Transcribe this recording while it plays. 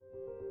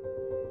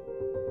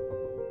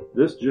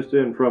This just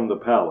in from the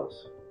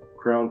palace.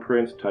 Crown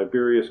Prince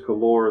Tiberius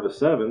Calor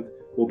VII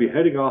will be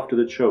heading off to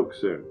the choke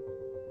soon.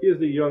 He is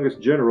the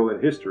youngest general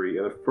in history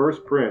and the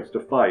first prince to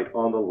fight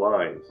on the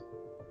lines.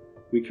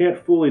 We can't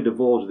fully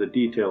divulge the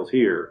details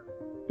here,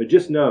 but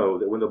just know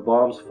that when the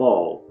bombs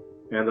fall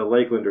and the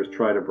Lakelanders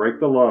try to break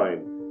the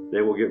line,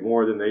 they will get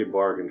more than they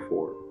bargained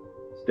for.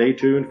 Stay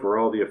tuned for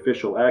all the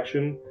official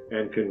action,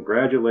 and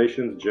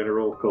congratulations,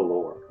 General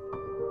Calor.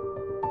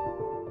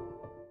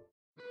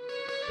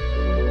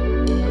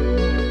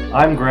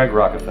 I'm Greg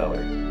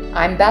Rockefeller.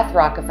 I'm Beth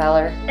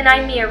Rockefeller. And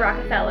I'm Mia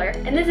Rockefeller,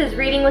 and this is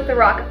Reading with the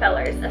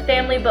Rockefellers, a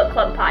family book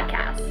club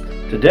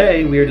podcast.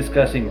 Today we are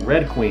discussing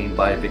Red Queen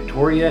by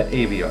Victoria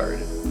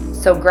Aveyard.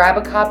 So grab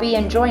a copy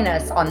and join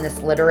us on this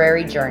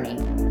literary journey.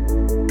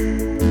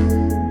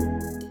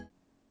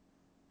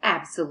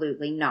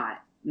 Absolutely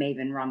not,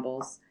 Maven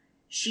rumbles.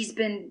 She's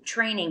been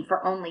training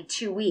for only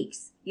 2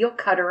 weeks. You'll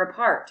cut her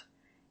apart.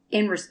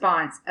 In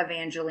response,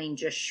 Evangeline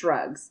just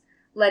shrugs,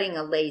 letting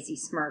a lazy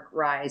smirk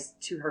rise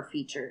to her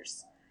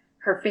features.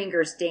 Her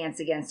fingers dance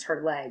against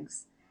her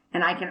legs,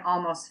 and I can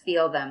almost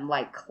feel them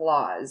like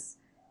claws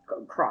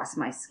go across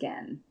my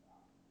skin.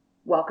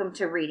 Welcome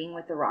to Reading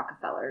with the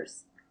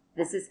Rockefellers.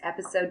 This is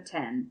episode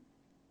 10,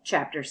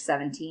 chapters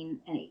 17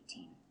 and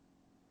 18.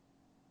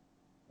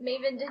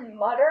 Maven didn't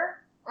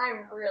mutter.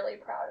 I'm really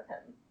proud of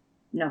him.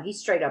 No, he's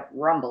straight up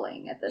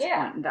rumbling at this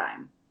point in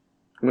time.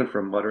 Went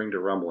from muttering to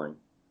rumbling.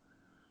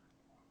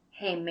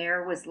 Hey,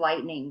 Mare was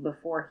lightning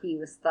before he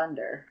was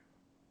thunder.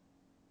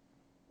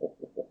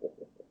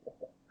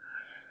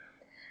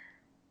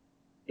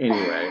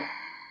 Anyway,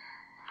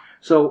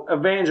 so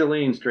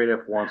Evangeline straight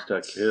up wants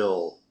to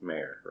kill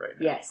Mare right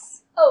now.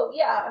 Yes. Oh,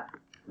 yeah.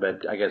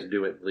 But I guess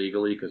do it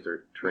legally because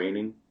they're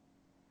training.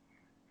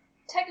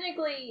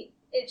 Technically,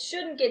 it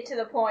shouldn't get to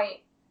the point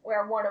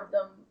where one of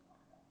them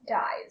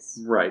dies.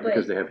 Right, but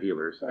because they have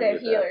healers. They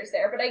have healers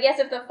there. But I guess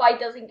if the fight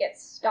doesn't get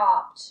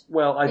stopped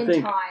I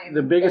think time,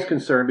 the biggest then...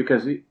 concern,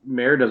 because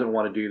Mare doesn't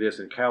want to do this,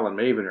 and Cal and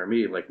Maven are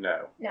me, like,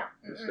 no. No.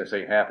 This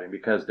ain't happening,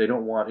 because they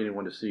don't want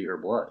anyone to see her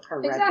blood.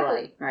 Her red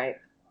Exactly. blood. Right.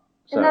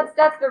 So, And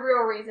that's the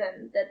real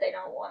reason that they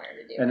don't want her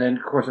to do it. and then,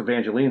 of course,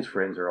 Evangeline's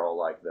friends are all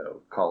like,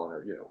 though, calling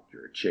her,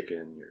 you're a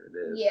chicken, you're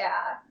this.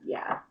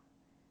 Yeah.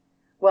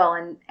 Well,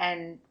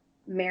 and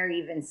Mary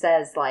even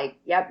says, like,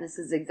 yep, this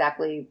is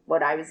exactly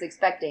what I was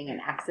expecting,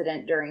 an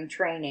accident during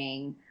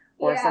training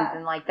or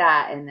something like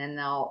that, and then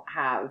they'll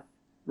have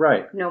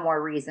no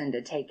more reason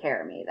to take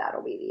care of me.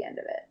 That'll be the end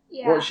of it.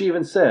 Yeah. Well, she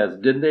even says,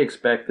 didn't they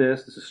expect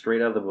this? This is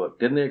straight out of the book.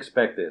 Didn't they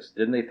expect this?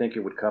 Didn't they think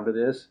it would come to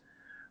this?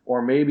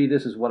 Or maybe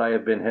this is what I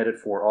have been headed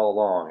for all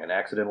along, an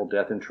accidental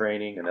death in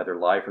training, another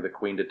lie for the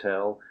queen to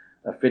tell,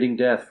 a fitting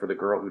death for the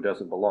girl who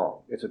doesn't belong.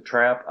 It's a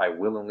trap I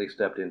willingly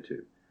stepped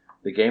into.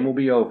 The game will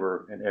be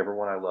over, and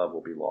everyone I love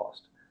will be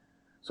lost.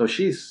 So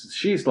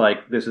she's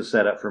like, this is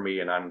set up for me,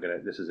 and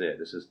this is it.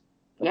 This is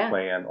the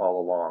plan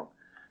all along.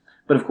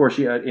 But of course,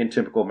 in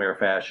typical Mare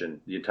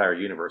fashion, the entire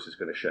universe is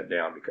going to shut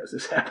down because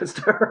this happens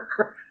to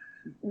her.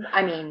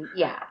 I mean,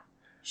 yeah.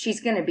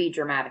 She's going to be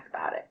dramatic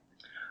about it.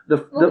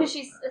 Because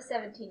she's a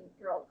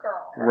 17-year-old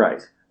girl.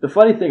 Right. The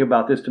funny thing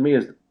about this to me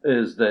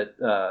is that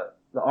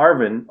the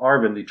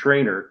Arvin, the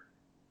trainer,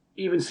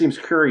 even seems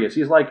curious.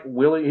 He's like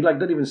willing. He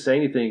doesn't even say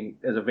anything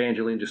as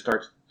Evangeline just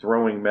starts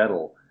throwing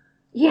metal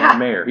at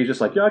Mare. He's just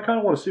like, I kind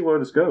of want to see where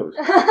this goes.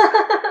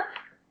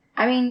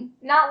 I mean,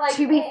 not like,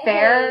 to be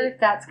fair,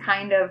 that's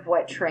kind of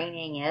what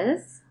training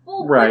is.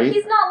 Well, right. But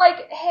he's not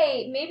like,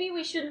 hey, maybe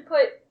we shouldn't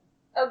put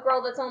a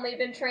girl that's only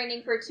been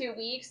training for 2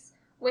 weeks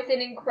with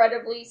an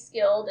incredibly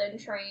skilled and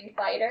trained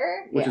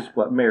fighter. Which is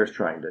what Mare's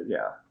trying to,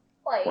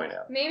 point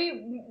out.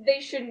 Maybe they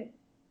shouldn't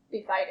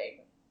be fighting.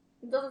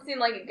 It doesn't seem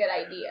like a good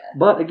idea.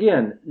 But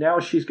again, now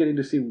she's getting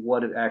to see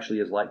what it actually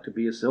is like to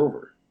be a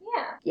Silver.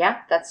 Yeah. Yeah,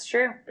 that's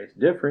true. It's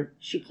different.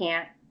 She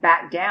can't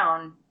back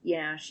down.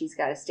 She's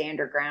got to stand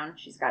her ground.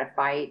 She's got to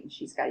fight. And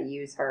she's got to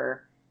use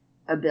her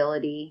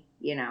ability,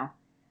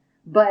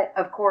 But,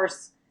 of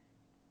course,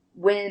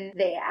 when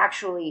they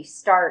actually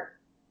start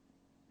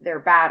their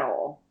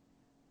battle,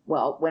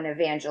 when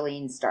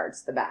Evangeline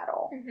starts the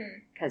battle,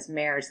 because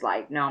Mare's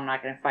like, no, I'm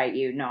not going to fight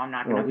you. No, I'm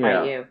not going to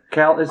fight you.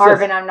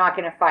 Arvin, I'm not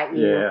going to fight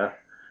you. Yeah.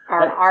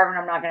 Arvin,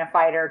 I'm not going to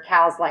fight her.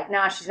 Cal's like,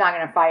 no, she's not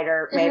going to fight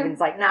her. Maven's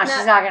like, no,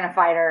 she's not going to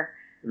fight her.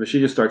 But she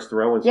just starts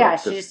throwing stuff. Yeah,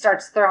 she just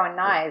starts throwing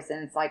knives,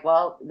 and it's like,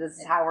 well, this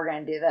is how we're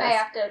going to do this. I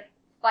have to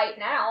fight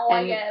now,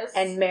 I guess.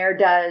 And Mare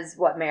does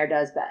what Mare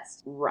does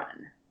best.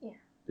 Run.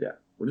 Yeah.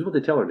 Which is what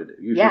they tell her to do.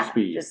 Use your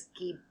speed. Just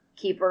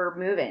keep her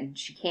moving.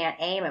 She can't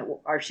aim at,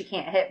 or she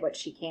can't hit what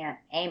she can't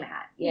aim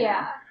at. You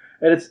know?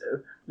 And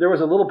there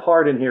was a little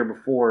part in here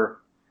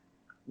before,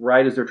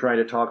 right as they're trying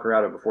to talk her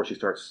out of, before she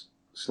starts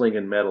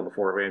slinging metal,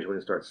 before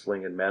Evangeline starts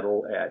slinging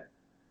metal at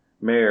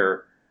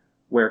Mare,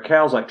 where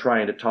Cal's like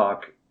trying to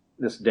talk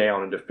this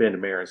down and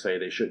defend Mare and say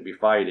they shouldn't be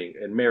fighting.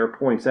 And Mare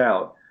points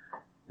out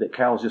that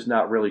Cal's just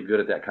not really good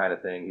at that kind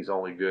of thing. He's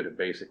only good at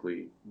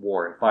basically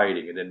war and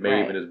fighting. And then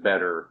Maven is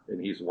better, and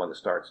he's the one that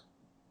starts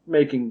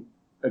making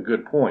a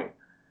good point.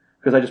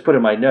 because I just put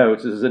in my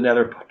notes, this is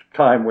another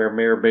time where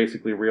Mare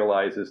basically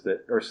realizes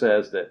that, or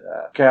says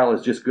that Cal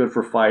is just good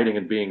for fighting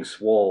and being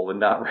swole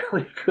and not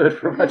really good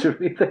for much of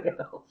anything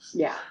else.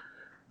 Yeah.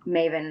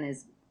 Maven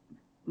is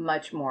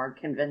much more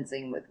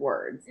convincing with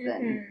words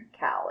than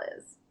Cal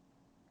is.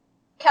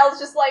 Cal's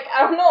just like,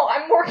 I don't know,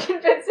 I'm more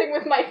convincing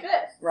with my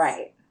fists.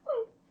 Right.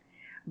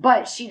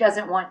 But she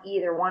doesn't want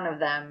either one of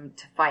them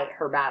to fight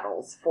her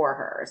battles for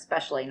her,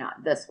 especially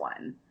not this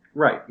one.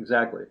 Right,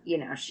 exactly. You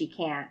know, she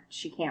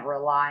can't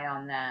rely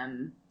on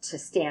them to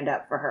stand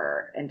up for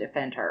her and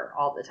defend her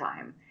all the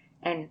time.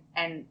 And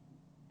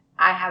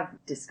I have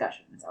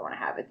discussions I want to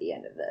have at the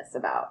end of this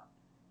about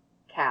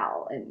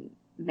Cal and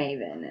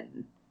Maven,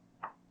 and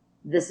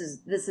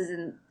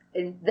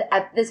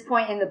at this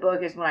point in the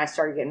book is when I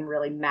started getting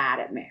really mad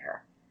at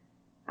Mare.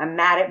 I'm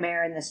mad at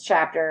Mare in this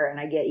chapter, and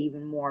I get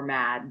even more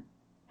mad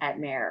at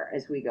Mare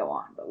as we go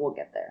on, but we'll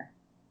get there.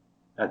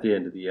 At the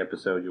end of the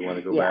episode, you want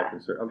to go back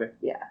and start? Okay.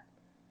 Yeah.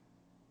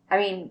 I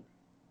mean,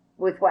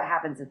 with what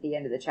happens at the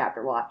end of the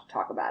chapter, we'll have to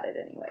talk about it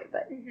anyway,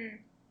 but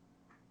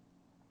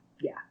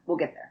yeah, we'll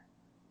get there.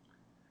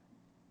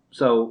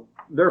 So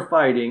they're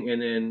fighting,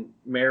 and then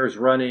Mare's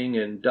running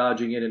and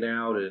dodging in and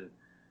out, and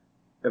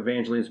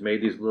Evangeline's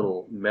made these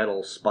little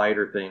metal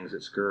spider things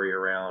that scurry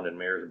around, and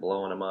Mare's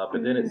blowing them up.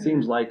 And then it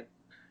seems like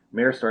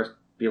Mare starts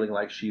feeling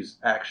like she's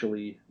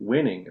actually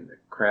winning, and the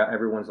crowd,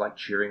 everyone's like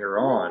cheering her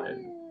on.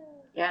 And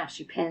yeah,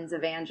 she pins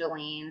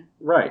Evangeline.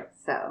 Right.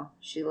 So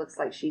she looks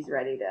like she's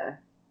ready to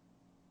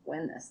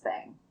win this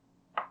thing.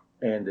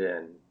 And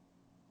then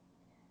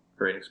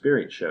her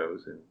inexperience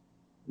shows, and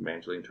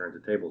Evangeline turns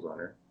the tables on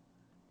her.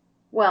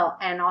 Well,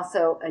 and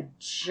also a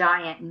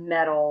giant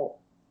metal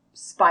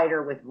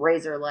spider with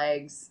razor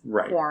legs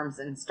forms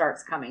and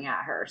starts coming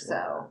at her.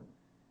 So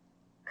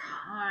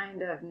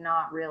kind of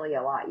not really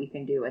a lot you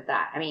can do with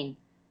that. I mean,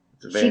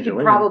 she could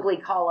probably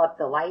call up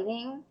the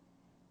lightning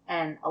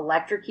and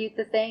electrocute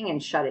the thing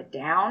and shut it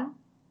down.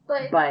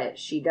 But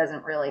she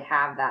doesn't really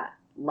have that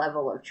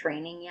level of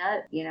training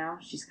yet. You know,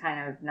 she's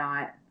kind of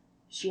not...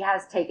 She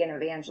has taken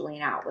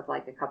Evangeline out with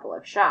like a couple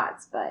of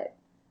shots, but...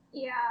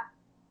 Yeah.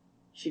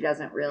 She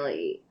doesn't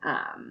really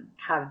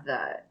have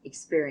the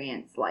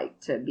experience like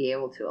to be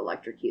able to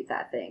electrocute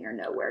that thing or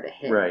know where to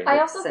hit. Right. I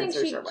also think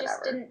she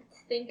just didn't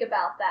think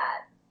about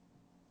that.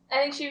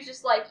 I think she was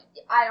just like,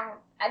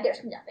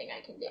 there's nothing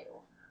I can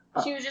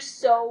do. She was just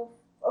so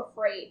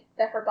afraid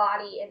that her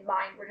body and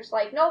mind were just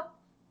like, nope.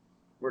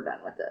 We're done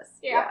with this.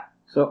 Yeah.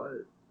 So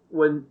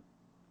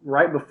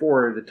right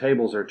before the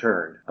tables are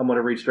turned, I'm going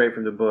to read straight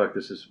from the book.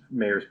 This is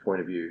Mare's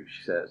point of view.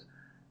 She says,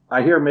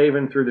 I hear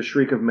Maven through the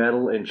shriek of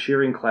metal and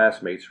cheering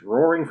classmates,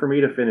 roaring for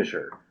me to finish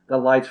her. The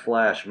lights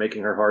flash,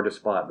 making her hard to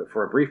spot, but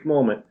for a brief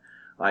moment,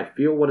 I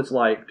feel what it's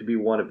like to be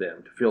one of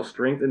them, to feel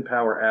strength and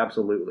power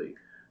absolutely,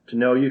 to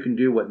know you can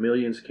do what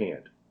millions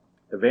can't.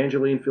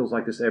 Evangeline feels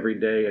like this every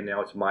day, and now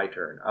it's my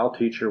turn. I'll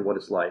teach her what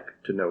it's like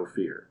to know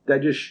fear.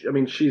 That just,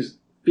 she's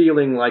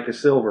feeling like a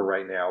Silver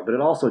right now, but it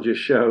also just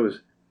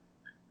shows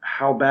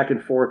how back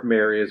and forth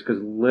Mare is,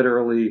 because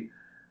literally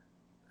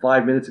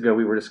 5 minutes ago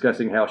we were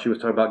discussing how she was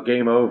talking about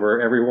game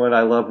over. Everyone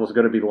I love was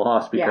going to be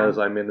lost because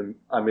I'm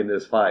in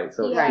this fight.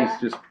 So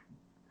she's just,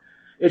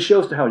 it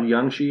shows to how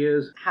young she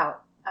is, how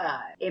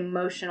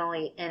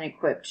emotionally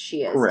inequipped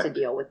she is to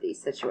deal with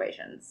these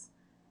situations,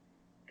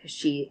 because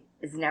she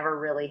has never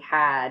really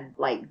had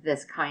like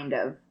this kind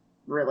of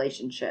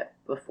relationship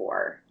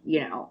before.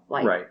 You know,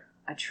 like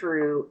a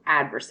true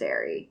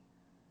adversary.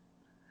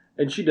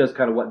 And she does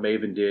kind of what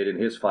Maven did in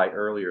his fight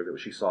earlier, that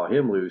she saw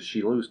him lose.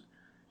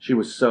 She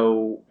was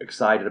so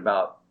excited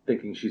about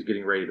thinking she's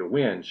getting ready to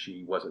win,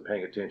 she wasn't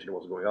paying attention to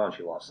what was going on.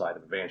 She lost sight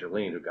of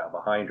Evangeline, who got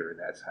behind her, and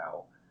that's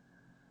how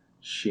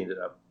she ended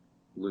up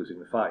losing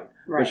the fight.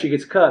 But she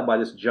gets cut by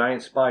this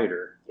giant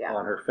spider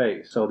on her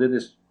face. So then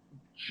this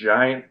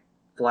giant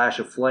flash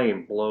of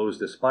flame blows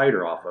the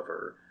spider off of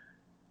her.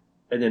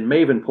 And then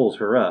Maven pulls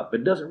her up.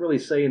 But it doesn't really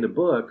say in the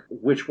book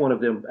which one of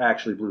them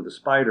actually blew the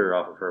spider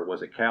off of her.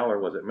 Was it Cal or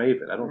was it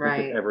Maven? I don't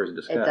think it ever is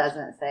discussed. It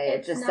doesn't say.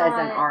 It just says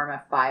an arm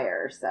of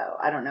fire. So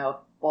I don't know if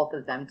both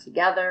of them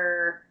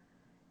together.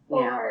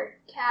 Or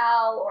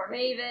Cal or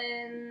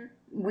Maven.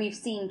 We've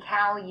seen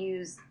Cal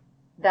use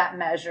that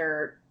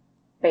measure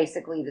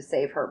basically to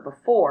save her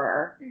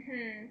before.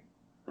 Mm-hmm.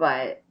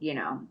 But,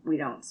 we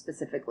don't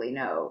specifically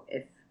know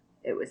if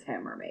it was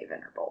him or Maven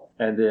or both.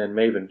 And then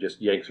Maven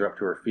just yanks her up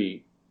to her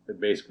feet. And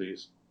basically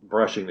is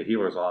brushing the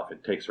healers off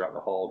and takes her out in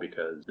the hall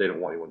because they don't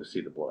want anyone to see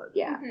the blood.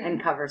 Yeah,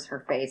 and covers her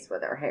face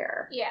with her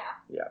hair.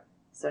 Yeah.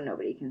 So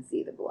nobody can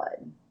see the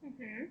blood.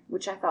 Mm-hmm.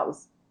 Which I thought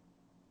was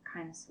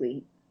kind of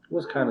sweet. It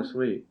was kind of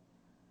sweet.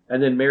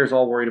 And then Mare's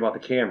all worried about the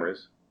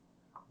cameras.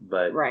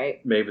 But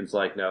Maven's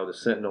like, no, the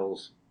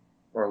Sentinels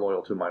are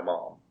loyal to my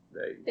mom.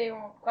 They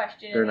won't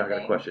question anything. They're not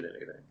going to question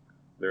anything.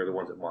 They're the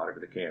ones that monitor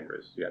the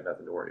cameras. You got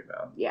nothing to worry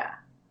about. Yeah.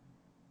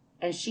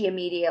 And she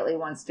immediately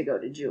wants to go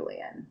to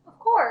Julian. Of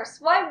course.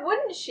 Why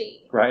wouldn't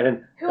she? Right.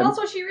 And who else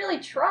would she really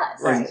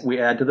trust? And we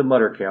add to the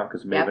mutter count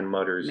because Maven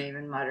mutters,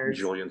 Maven mutters,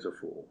 Julian's a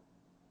fool.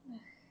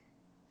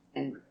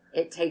 And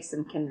It takes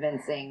some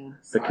convincing.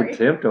 The Sorry.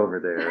 contempt over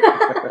there.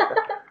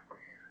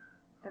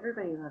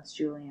 Everybody loves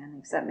Julian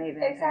except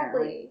Maven.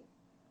 Exactly.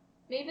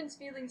 Maven's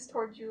feelings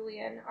toward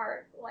Julian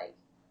are like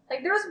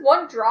there's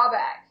one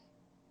drawback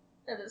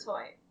at this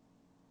point.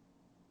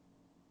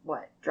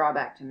 What?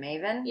 Drawback to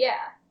Maven? Yeah.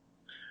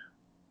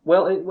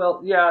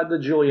 Well, yeah, the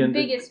Julian.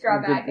 Biggest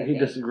drawback, I He think.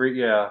 disagreed,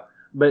 yeah.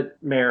 But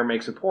Mare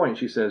makes a point.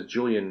 She says,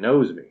 Julian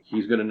knows me.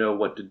 He's going to know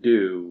what to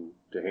do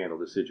to handle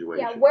the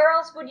situation. Yeah, where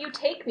else would you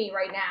take me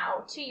right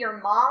now? To your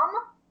mom?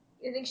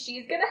 You think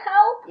she's gonna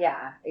help?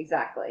 Yeah,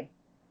 exactly.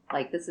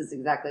 Like, this is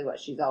exactly what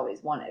she's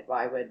always wanted.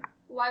 Why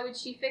would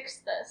she fix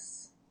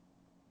this?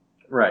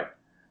 Right.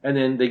 And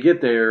then they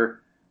get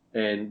there,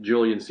 and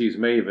Julian sees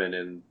Maven,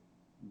 and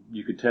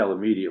you could tell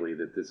immediately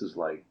that this is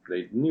like,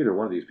 neither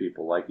one of these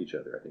people like each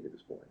other, I think, at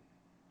this point.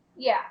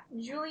 Yeah,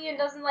 Julian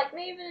doesn't like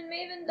Maven, and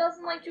Maven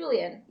doesn't like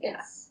Julian.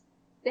 Yeah.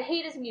 The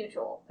hate is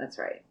mutual. That's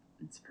right.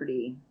 It's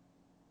pretty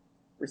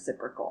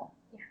reciprocal.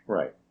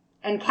 Right.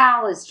 And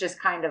Cal is just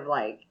kind of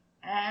like,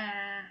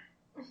 Yeah.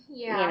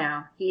 you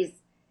know, he's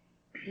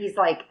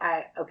like,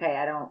 I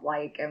don't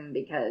like him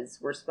because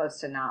we're supposed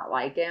to not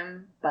like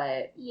him,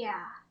 but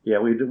Yeah. Yeah,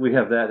 we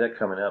have that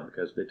coming up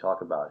because they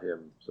talk about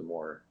him some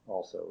more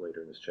also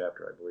later in this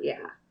chapter, I believe.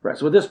 Yeah. Right.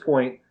 So at this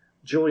point,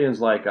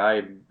 Julian's like,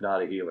 I'm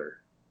not a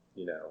healer,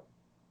 you know.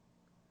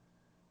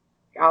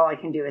 all I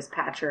can do is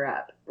patch her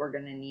up. We're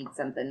going to need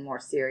something more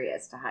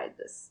serious to hide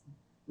this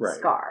Right.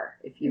 scar.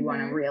 If you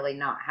want Mhm. to really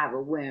not have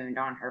a wound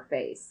on her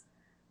face,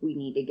 we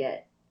need to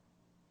get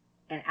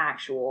an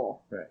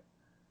actual Right.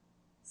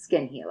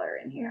 skin healer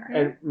in here.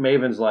 And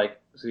Maven's like,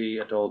 see,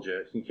 I told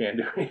you, you can't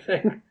do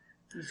anything.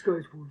 This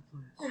guy's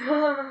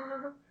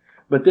worthless.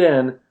 But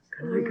then,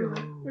 Can I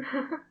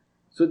go?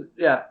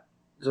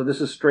 so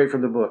this is straight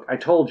from the book. I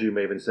told you,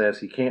 Maven says,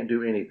 he can't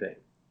do anything.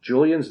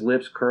 Julian's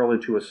lips curl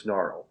into a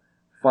snarl.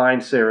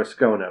 Find Sarah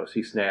Skonos,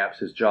 he snaps,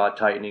 his jaw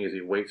tightening as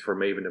he waits for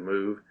Maven to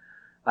move.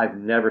 I've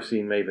never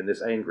seen Maven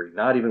this angry,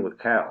 not even with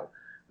Cal.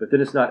 But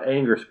then it's not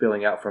anger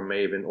spilling out from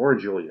Maven or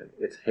Julian.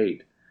 It's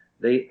hate.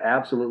 They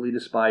absolutely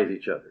despise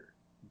each other.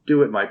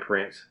 Do it, my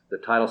prince. The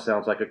title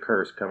sounds like a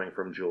curse coming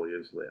from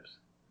Julian's lips.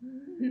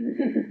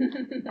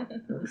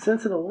 I'm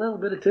sensing a little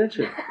bit of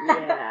tension.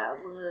 Yeah,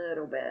 a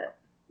little bit.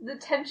 The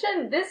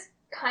tension, this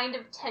kind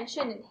of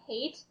tension and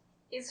hate,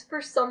 is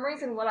for some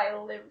reason what I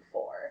live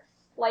for.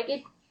 Like,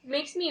 it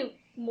makes me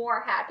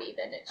more happy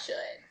than it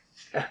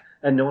should.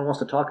 And no one wants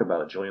to talk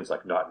about it. Julian's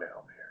like, not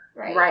now,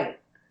 Mare. Right?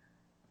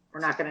 We're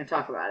not going to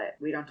talk about it.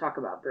 We don't talk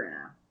about Bruno.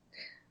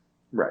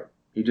 Right.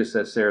 He just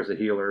says Sarah's a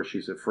healer,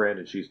 she's a friend,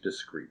 and she's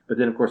discreet. But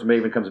then, of course,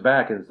 Maven comes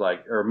back and is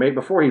like, or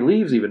before he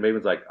leaves even,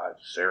 Maven's like,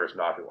 Sarah's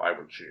not who I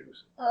would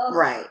choose. Ugh.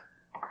 Right.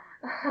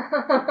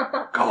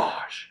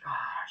 Gosh.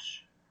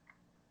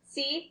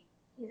 See?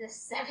 He's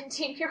a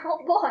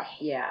 17-year-old boy.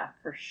 Yeah,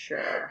 for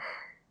sure.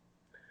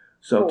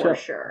 So For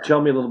sure. tell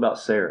me a little about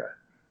Sarah.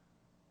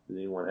 Does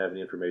anyone have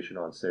any information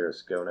on Sarah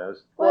Skonos?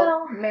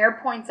 Well, Mare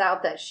points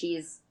out that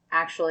she's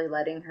actually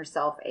letting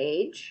herself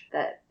age,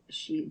 that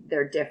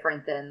they're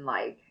different than,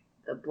 like,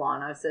 the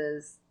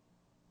Blanoses.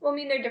 Well, I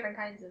mean, they're different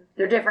kinds of...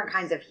 They're different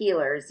kinds of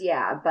healers,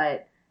 yeah,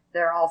 but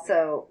they're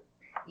also,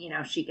 you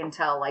know, she can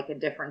tell, like, a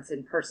difference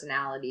in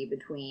personality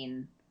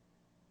between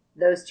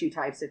those two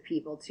types of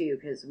people, too,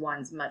 because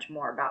one's much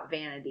more about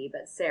vanity,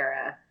 but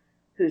Sarah,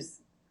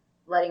 who's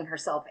letting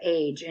herself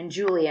age, and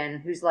Julian,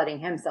 who's letting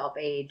himself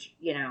age,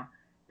 you know,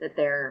 that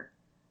they're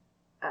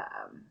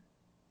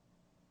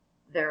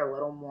a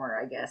little more,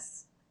 I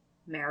guess,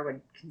 Mare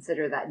would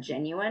consider that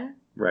genuine.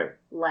 Right.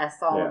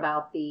 Less all Yeah.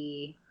 about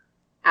the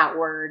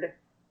outward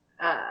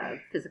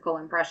physical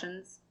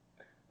impressions.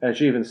 And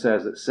she even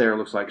says that Sarah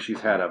looks like she's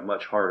had a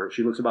much harder,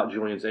 she looks about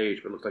Julian's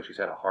age, but looks like she's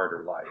had a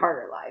harder life.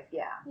 Harder life,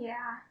 yeah.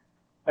 Yeah.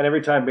 And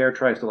every time Mare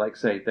tries to, like,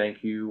 say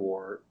thank you,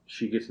 or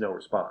she gets no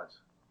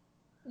response.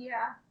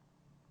 Yeah.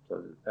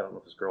 So I don't know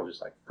if this girl's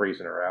just, like,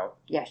 freezing her out.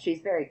 Yeah,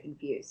 she's very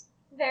confused.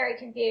 Very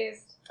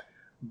confused.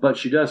 But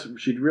she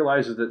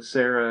realizes that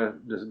Sarah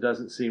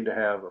doesn't seem to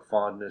have a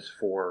fondness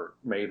for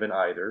Maven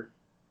either.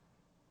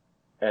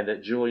 And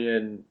that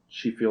Julian,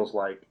 she feels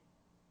like,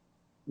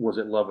 was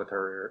in love with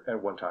her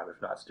at one time,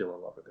 if not still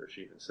in love with her,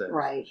 she even says.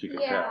 Right. She can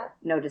Yeah. tell.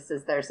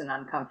 Notices there's an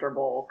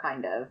uncomfortable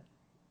kind of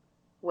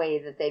way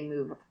that they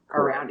move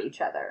around Correct. each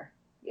other.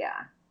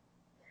 Yeah.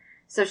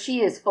 So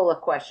she is full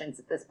of questions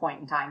at this point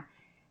in time.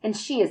 And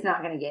she is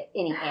not going to get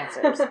any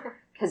answers.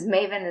 Because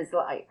Maven is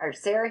like, or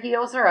Sarah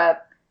heals her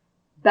up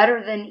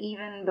better than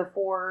even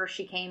before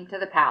she came to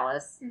the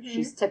palace. Mhm.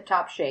 She's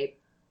tip-top shape.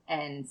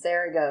 And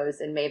Sarah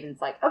goes, and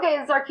Maven's like, okay,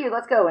 this is our cue,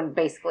 let's go. And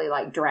basically,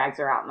 like, drags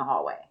her out in the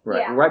hallway. Right.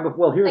 Yeah. Right before,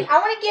 well, here's, Like, I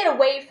want to get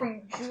away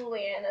from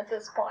Julian at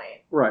this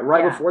point. right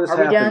Yeah. before this Are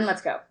happens. we done?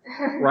 Let's go.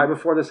 Right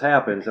before this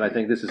happens, and I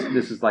think this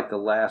is like the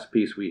last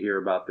piece we hear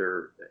about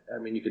their. I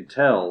mean, you can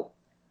tell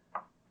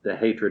the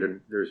hatred,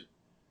 and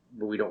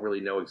but we don't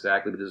really know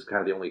exactly. But this is kind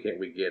of the only hint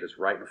we get is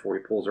right before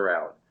he pulls her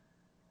out.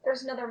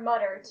 There's another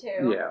mutter,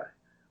 too. Yeah,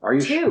 are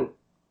you Two.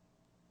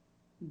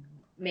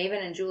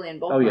 Maven and Julian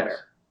both Oh met yes,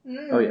 her.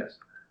 Mm. oh yes.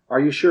 Are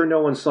you sure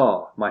no one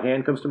saw? My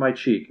hand comes to my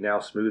cheek, now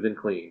smooth and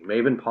clean.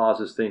 Maven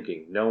pauses,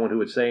 thinking. No one who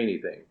would say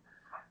anything.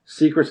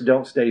 Secrets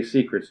don't stay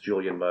secrets,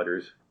 Julian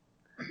mutters.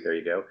 There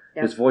you go.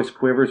 Yep. His voice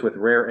quivers with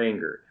rare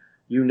anger.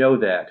 You know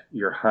that,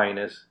 Your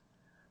Highness.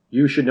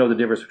 You should know the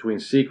difference between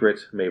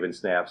secrets, Maven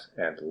snaps,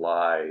 and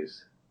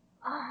lies.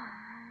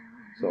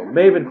 So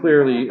Maven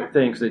clearly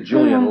thinks that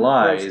Julian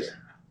lies,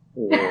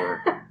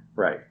 or...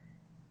 Right.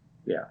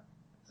 Yeah.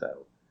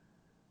 So,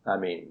 I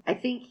mean... I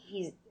think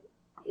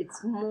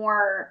it's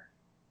more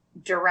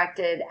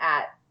directed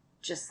at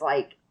just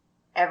like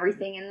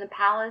everything in the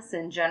palace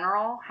in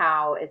general,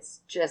 how it's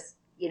just,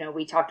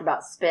 we talked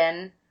about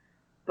spin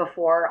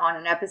before on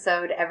an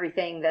episode.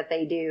 Everything that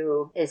they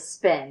do is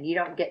spin. You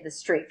don't get the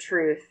straight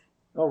truth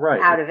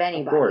out of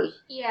anybody. Of course.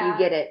 Yeah. You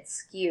get it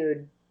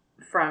skewed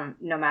from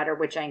no matter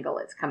which angle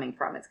it's coming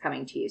from. It's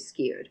coming to you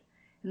skewed.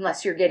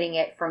 Unless you're getting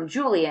it from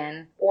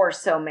Julian, or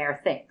so Mare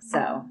thinks.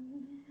 So.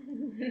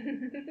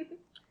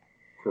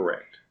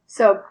 Correct.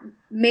 So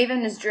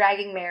Maven is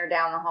dragging Mare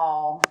down the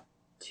hall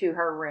to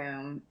her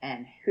room,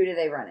 and who do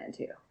they run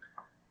into?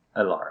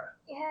 Alara.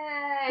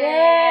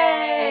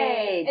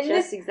 Yay! And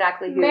just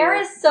exactly who Mare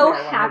is so Mare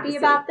wanted happy to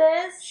about see.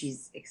 this.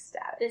 She's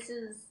ecstatic. This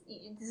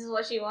is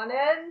what she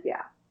wanted.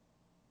 Yeah.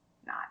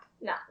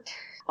 Not.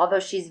 Although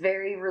she's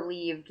very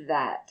relieved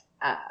that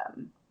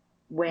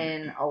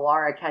when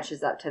Alara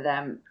catches up to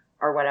them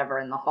or whatever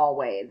in the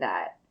hallway,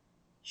 that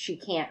she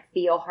can't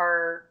feel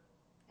her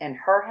in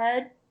her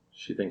head.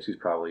 She thinks he's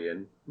probably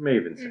in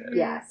Maven's head.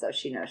 Yeah, so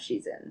she knows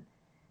she's in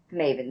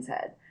Maven's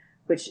head,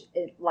 which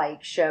it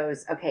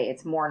shows, okay,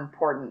 it's more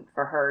important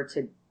for her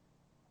to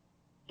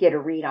get a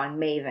read on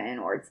Maven,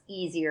 or it's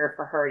easier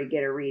for her to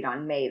get a read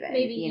on Maven.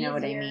 Maybe you know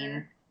easier. what I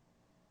mean?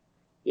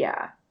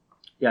 Yeah.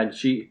 Yeah, and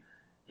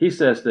he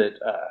says that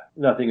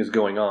nothing is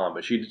going on,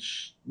 but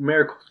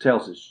Mare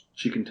tells us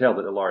she can tell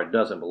that Alara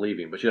doesn't believe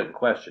him, but she doesn't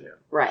question him.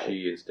 Right.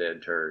 She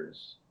instead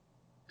turns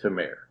to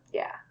Mare.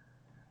 Yeah.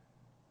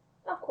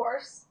 Of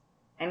course.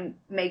 And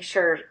makes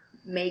sure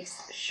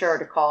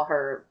to call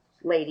her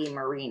Lady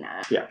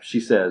Marina. Yeah, she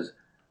says,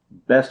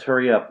 "Best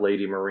hurry up,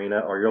 Lady Marina,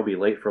 or you'll be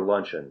late for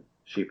luncheon,"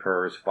 she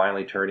purrs,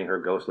 finally turning her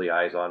ghostly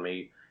eyes on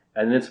me,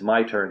 and then it's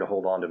my turn to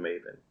hold on to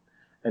Maven.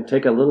 "And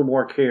take a little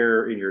more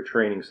care in your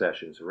training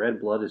sessions.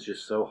 Red blood is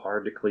just so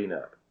hard to clean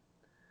up."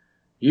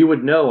 "You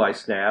would know," I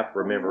snap,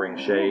 remembering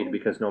Shade,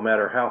 "because no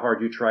matter how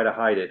hard you try to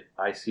hide it,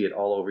 I see it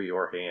all over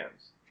your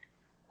hands."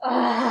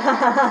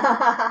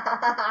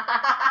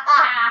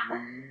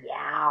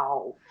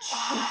 Ouch.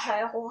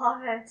 I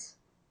love it.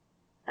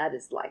 That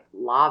is like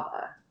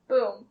lava,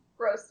 Boom.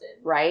 Roasted.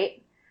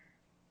 right?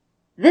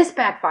 This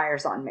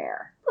backfires on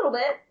Mare A little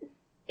bit.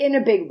 in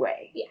a big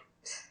way.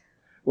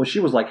 Well, she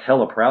was like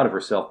hella proud of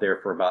herself there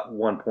for about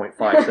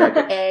 1.5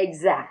 seconds.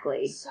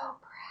 Exactly. So proud.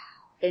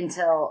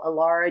 Until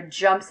Alara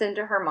jumps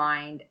into her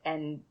mind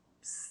and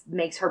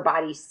makes her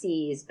body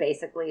seize,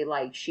 basically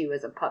like she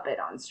was a puppet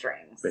on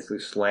strings. Basically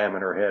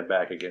slamming her head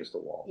back against the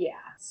wall. Yeah.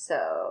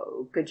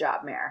 So, good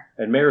job, Mare.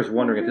 And Mare's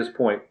wondering at this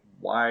point,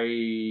 why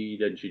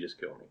didn't she just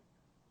kill me?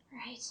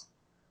 Right.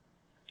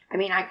 I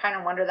mean, I kind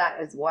of wonder that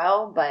as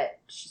well, but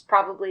she's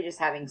probably just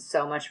having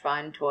so much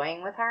fun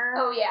toying with her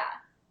Oh, yeah.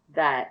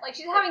 that... Like,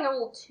 she's having a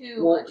little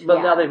too Well, much but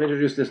fun. now they've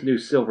introduced this new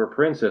Silver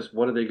Princess.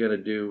 What are they going to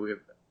do?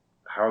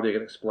 How are they going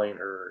to explain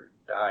her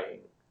dying?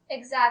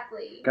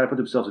 Exactly. Kind of put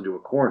themselves into a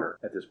corner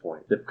at this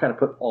point. They've kind of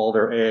put all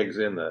their eggs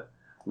in the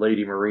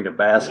Lady Marina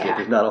basket. Yeah.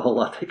 There's not a whole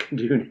lot they can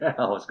do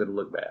now. It's going to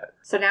look bad.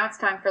 So now it's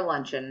time for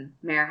luncheon.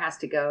 Mare has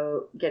to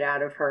go get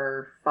out of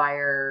her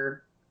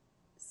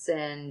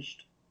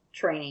fire-singed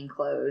training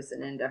clothes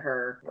and into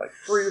her Like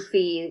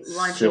froofy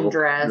luncheon silk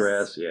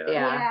dress. yeah.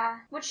 Yeah.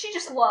 Which she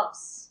just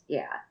loves.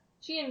 Yeah.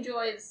 She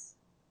enjoys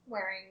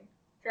wearing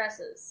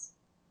dresses.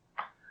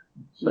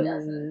 She But-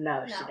 doesn't.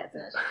 No, she No,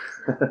 doesn't.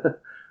 she doesn't.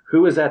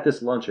 Who is at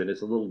this luncheon?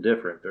 It's a little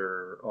different.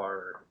 There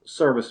are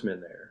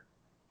servicemen there.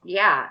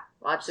 Yeah.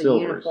 Lots of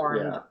Silvers,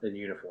 uniformed yeah, in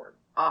uniform.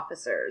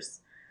 officers.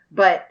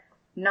 But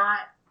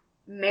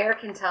Mare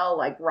can tell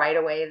like right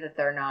away that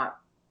they're not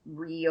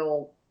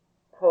real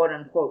quote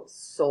unquote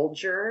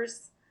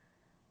soldiers,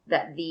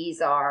 that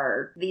these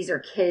are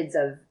kids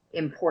of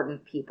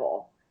important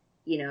people.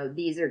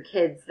 These are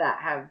kids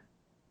that have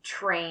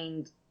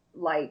trained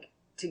like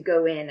to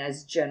go in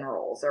as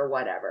generals or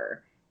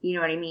whatever. You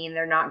know what I mean?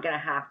 They're not going to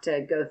have to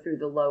go through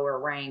the lower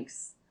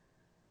ranks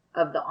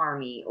of the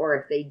army, or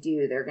if they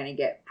do, they're going to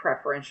get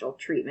preferential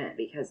treatment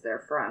because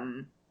they're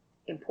from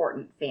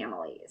important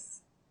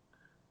families.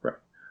 Right.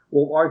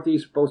 Well, aren't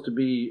these supposed to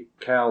be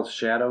Cal's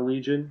Shadow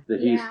Legion that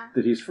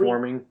he's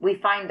forming? We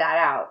find that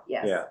out,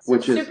 yes. Yeah. So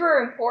Which is super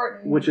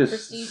important. Which is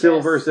prestigious.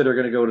 silvers that are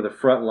going to go to the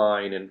front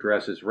line and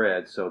dress as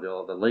reds. So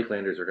the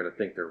Lakelanders are going to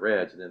think they're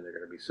reds, and then they're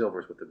going to be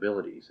silvers with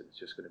abilities. And it's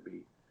just going to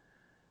be...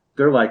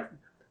 They're like...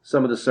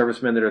 Some of the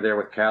servicemen that are there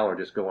with Cal are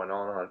just going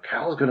on and on.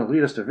 Cal's going to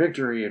lead us to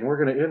victory, and we're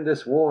going to end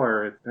this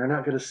war. They're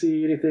not going to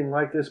see anything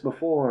like this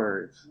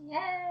before. Yay!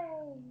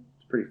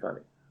 It's pretty funny.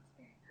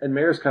 And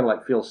Mare's kind of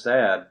like feels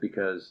sad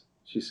because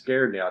she's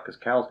scared now because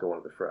Cal's going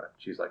to the front.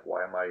 She's like,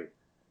 why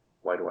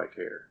do I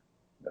care?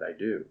 But I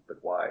do. But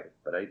why?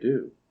 But I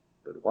do.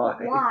 But why?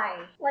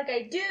 Why? Like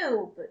I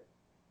do, but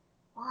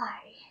why?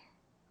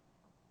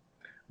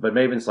 But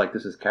Maven's like,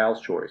 this is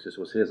Cal's choice. This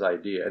was his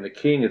idea. And the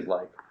king is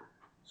like,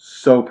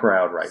 so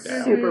proud right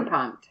now. Super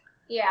pumped.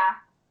 Yeah.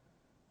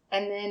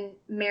 And then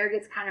Mare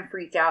gets kind of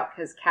freaked out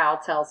because Cal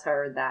tells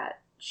her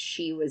that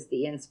she was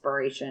the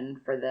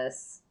inspiration for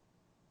this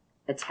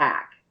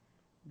attack.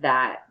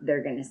 That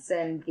they're going to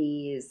send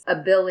these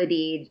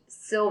abilitied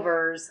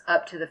Silvers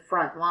up to the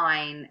front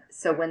line.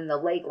 So when the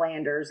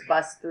Lakelanders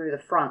bust through the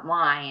front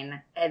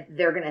line,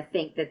 they're going to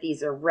think that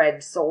these are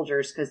red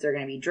soldiers because they're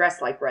going to be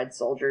dressed like red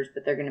soldiers,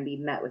 but they're going to be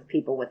met with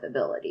people with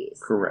abilities.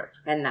 Correct.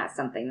 And that's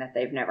something that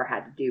they've never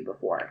had to do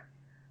before.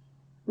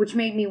 Which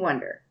made me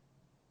wonder,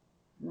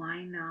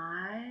 why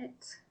not?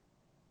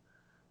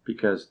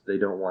 Because they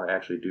don't want to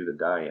actually do the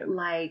die-in.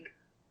 Like,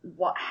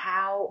 what?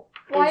 How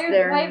Why is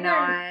there are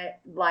not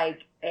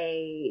like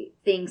a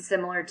thing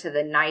similar to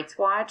the Night's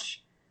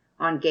Watch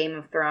on Game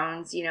of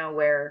Thrones? You know,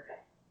 where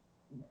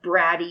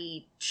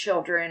bratty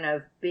children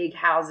of big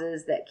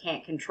houses that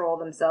can't control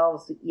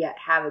themselves yet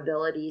have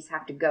abilities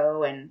have to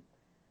go and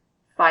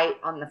fight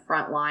on the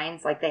front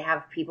lines. Like they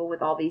have people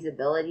with all these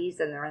abilities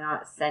and they're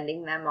not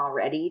sending them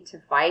already to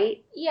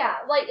fight. Yeah,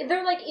 like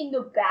they're like in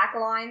the back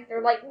lines.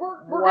 They're like,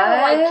 we're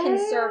gonna like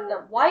conserve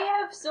them. Why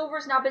have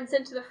Silvers not been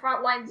sent to the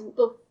front lines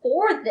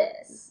before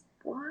this?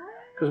 What?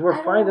 Because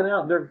we're finding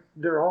out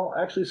they're all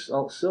actually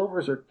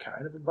Silvers are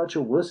kind of a bunch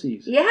of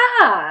wussies.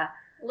 Yeah.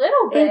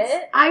 Little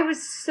bit. I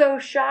was so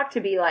shocked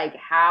to be like,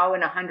 how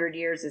in 100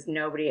 years has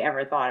nobody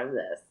ever thought of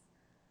this?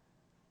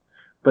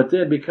 But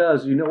then,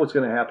 because you know what's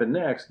going to happen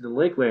next, the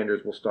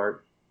Lakelanders will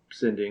start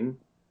sending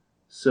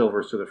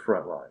Silvers to the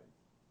front line.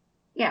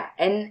 Yeah,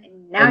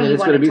 and now and then you it's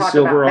want going to be talk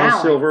silver about on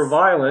balance. silver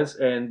violence,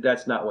 and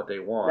that's not what they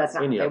want. That's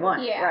not what they of them.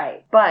 want, Yeah.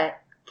 right? But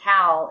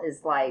Cal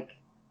is like,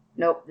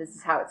 nope, this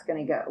is how it's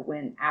going to go.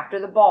 When after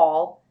the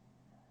ball,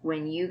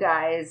 when you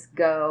guys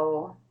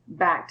go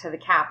back to the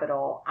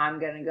capital, I'm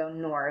going to go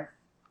north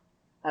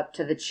up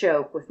to the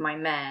choke with my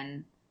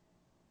men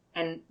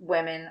and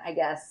women. I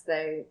guess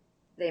they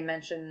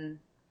mention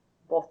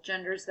both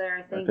genders there,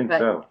 I think. But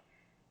so.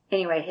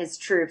 Anyway, his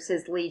troops,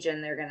 his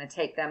legion, they're going to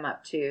take them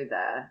up to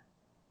the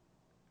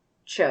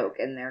choke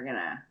and they're going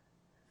to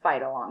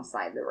fight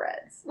alongside the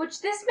Reds.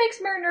 Which this makes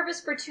Mare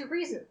nervous for two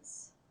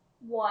reasons.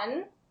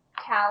 One,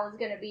 Cal is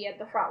going to be at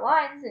the front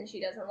lines and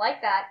she doesn't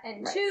like that.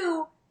 And Right.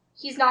 two,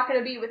 he's not going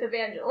to be with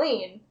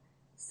Evangeline.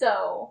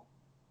 So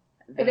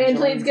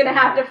Evangeline's going to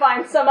have to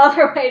find some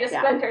other way to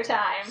spend her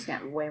time. She's going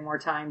to have way more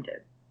time to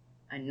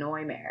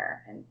annoy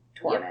Mare and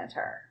torment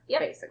her,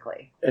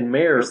 basically. And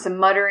Mare... There's some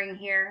muttering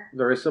here.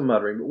 There is some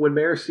muttering. But when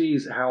Mare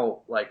sees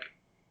how, like,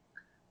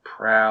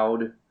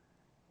 proud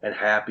and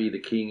happy the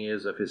king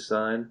is of his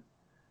son,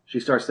 she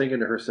starts thinking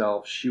to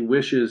herself, she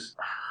wishes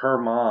her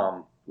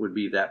mom would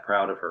be that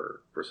proud of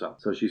her for something.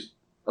 So she's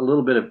a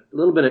little bit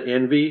of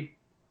envy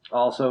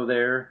also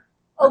there.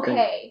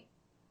 Okay,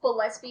 but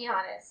let's be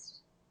honest.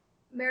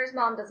 Mare's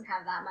mom doesn't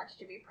have that much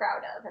to be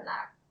proud of in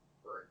that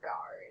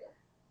regard.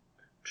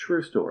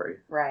 True story.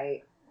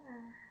 Right.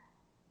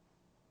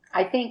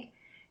 I think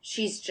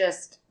she's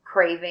just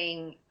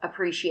craving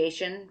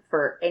appreciation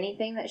for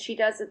anything that she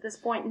does at this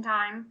point in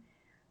time.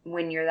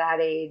 When you're that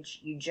age,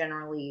 you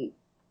generally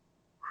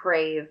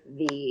crave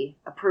the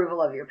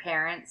approval of your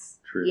parents.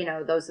 True. You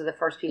know, those are the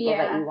first people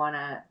that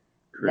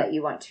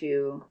you want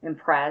to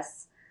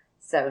impress.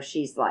 So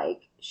she's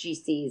like, she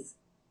sees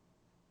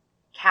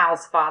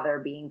Cal's father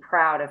being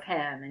proud of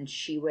him, and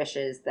she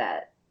wishes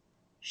that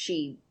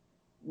she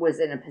was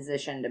in a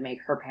position to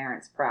make her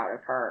parents proud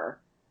of her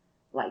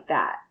like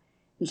that.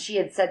 And she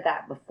had said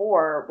that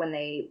before when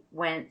they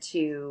went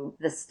to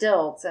the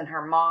stilts and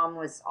her mom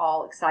was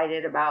all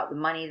excited about the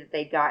money that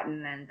they'd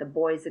gotten and the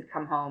boys had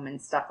come home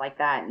and stuff like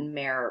that. And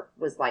Mare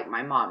was like,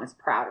 my mom is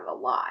proud of a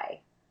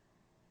lie.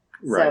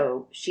 Right.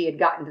 So she had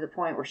gotten to the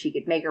point where she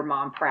could make her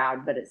mom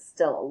proud, but it's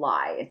still a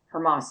lie. Her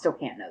mom still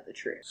can't know the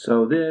truth.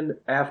 So then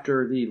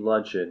after the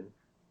luncheon,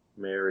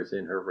 Mare is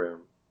in her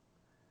room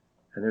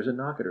and there's a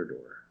knock at her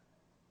door.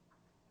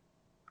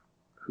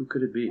 Who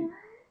could it be?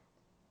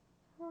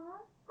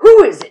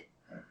 Who is it?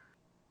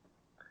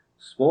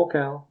 Swole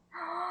Cal.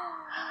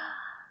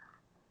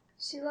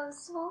 She loves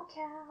Swole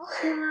Cal.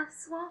 She loves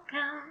Swole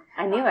Cal.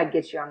 I knew I'd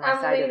get you on my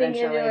I'm side leaning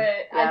eventually. into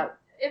it. Yep.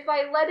 If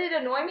I let it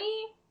annoy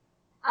me,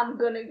 I'm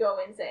gonna go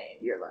insane.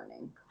 You're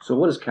learning. So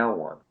what does Cal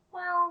want?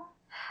 Well,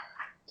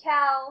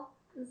 Cal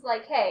is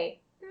like,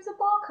 hey, there's a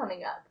ball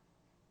coming up.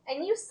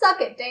 And you suck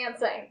at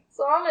dancing,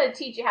 so I'm gonna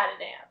teach you how to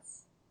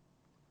dance.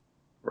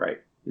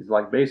 Right. He's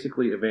like,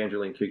 basically,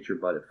 Evangeline kicked your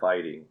butt at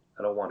fighting.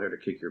 I don't want her to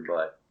kick your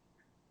butt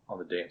on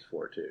the dance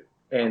floor, too.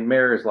 And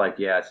Mare is like,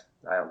 I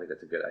don't think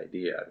that's a good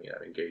idea. I mean,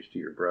 I'm engaged to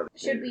your brother.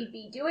 Should we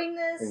be doing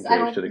this?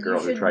 Engaged to the girl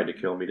who tried to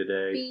kill me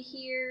today. Be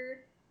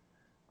here.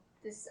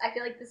 I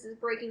feel like this is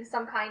breaking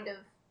some kind of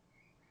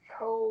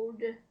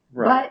code.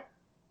 Right. But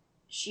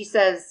she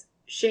says,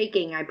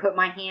 shaking, I put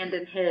my hand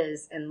in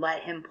his and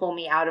let him pull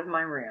me out of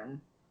my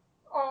room.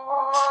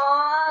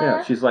 Aww.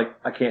 Yeah, she's like,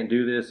 I can't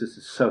do this. This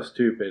is so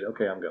stupid.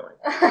 Okay, I'm going.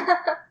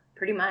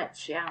 Pretty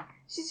much, yeah.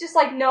 She's just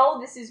like, no,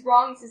 this is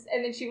wrong.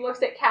 And then she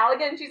looks at Cal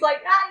again and she's like,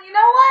 you know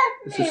what?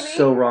 This Maybe. is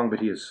so wrong, but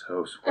he is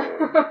so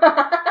swole.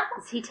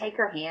 Does he take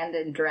her hand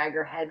and drag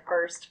her head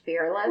first,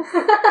 fearless?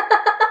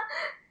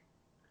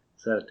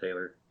 Is that a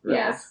Taylor?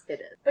 Yes.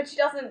 It is. But she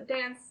doesn't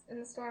dance in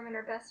the storm in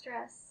her best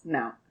dress.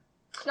 No,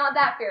 She's not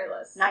that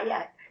fearless. not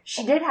yet.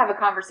 She did have a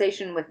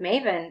conversation with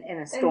Maven in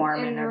a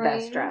storm in her rain.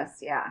 best dress,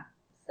 yeah.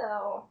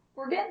 So,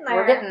 we're getting there.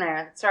 We're getting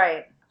there, that's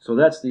right. So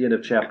that's the end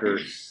of chapter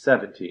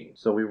 17.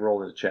 So we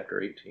roll into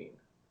chapter 18.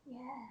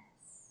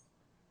 Yes.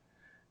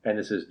 And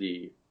this is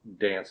the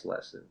dance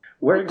lesson.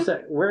 Where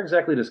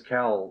exactly does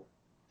Cal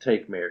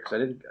take Mare? Because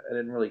I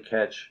didn't really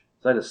catch.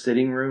 Is that a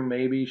sitting room?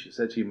 Maybe she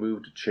said she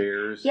moved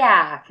chairs.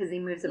 Yeah, because he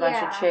moves a bunch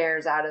of Yeah.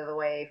 chairs out of the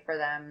way for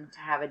them to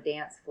have a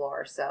dance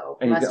floor, so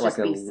it And he's must got just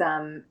like be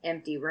some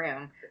empty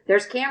room.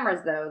 There's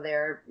cameras though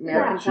there. Mary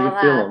Yeah. can She tell can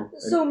that. feel them.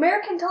 So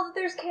Mare can tell that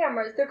there's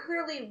cameras. They're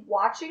clearly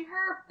watching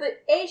her,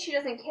 but A, she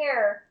doesn't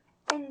care,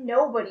 and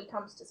nobody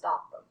comes to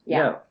stop them.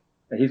 Yeah.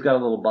 And he's got a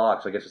little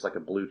box. I guess it's like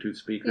a Bluetooth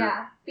speaker.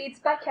 Yeah. Beats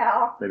by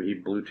Cal. Maybe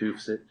he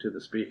Bluetooths it to the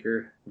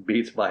speaker.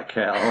 Beats by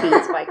Cal.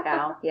 Beats by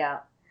Cal, yeah.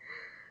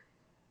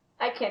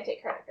 I can't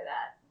take credit for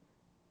that.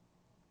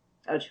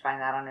 Oh, did you find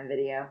that on a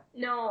video?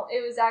 No,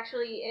 it was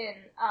actually in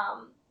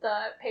the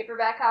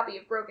paperback copy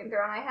of Broken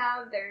Throne I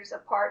have. There's a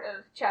part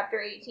of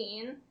chapter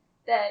 18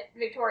 that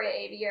Victoria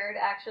Aveyard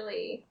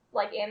actually,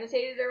 like,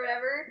 annotated or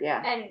whatever.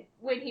 Yeah. And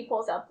when he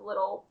pulls out the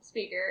little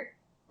speaker,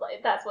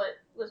 like, that's what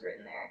was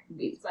written there.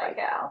 Beats by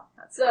Cal.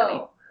 That's So,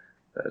 funny.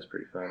 That is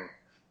pretty funny.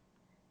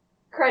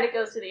 credit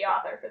goes to the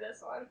author for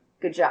this one.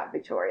 Good job,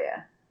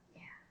 Victoria.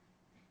 Yeah.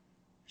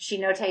 She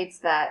notates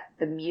that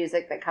the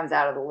music that comes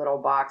out of the little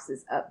box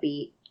is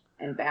upbeat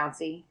and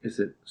bouncy. Is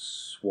it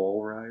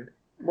Swole Ride?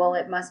 Well,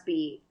 it must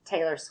be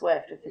Taylor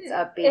Swift if it's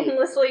upbeat.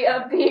 Endlessly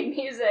upbeat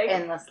music.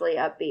 Endlessly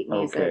upbeat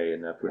music. Okay,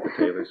 enough with the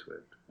Taylor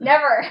Swift.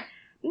 Never.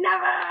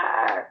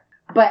 Never!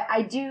 But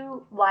I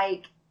do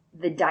like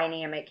the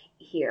dynamic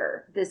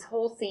here. This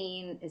whole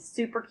scene is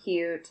super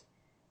cute.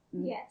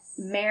 Yes.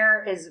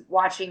 Mare is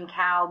watching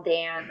Cal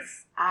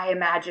dance. I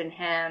imagine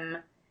him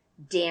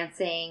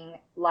dancing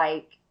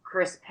like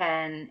Chris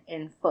Penn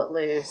in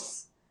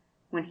Footloose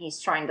when he's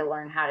trying to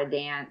learn how to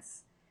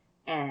dance.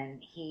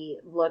 And he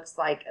looks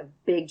like a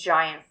big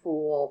giant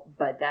fool,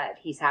 but that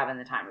he's having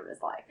the time of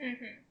his life.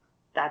 Mm-hmm.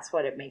 That's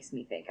what it makes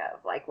me think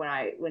of. Like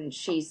when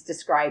she's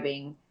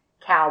describing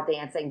Cal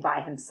dancing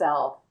by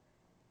himself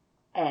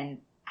and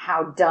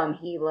how dumb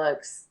he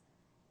looks.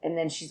 And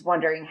then she's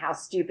wondering how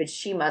stupid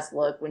she must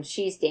look when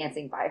she's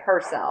dancing by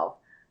herself.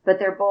 But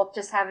they're both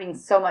just having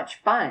so much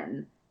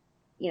fun.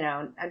 You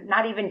know,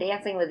 not even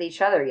dancing with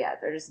each other yet.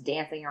 They're just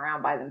dancing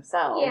around by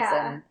themselves.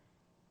 Yeah. And,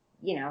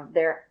 you know,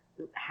 they're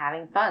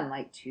having fun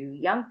like two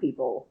young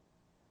people.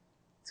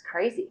 It's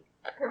crazy.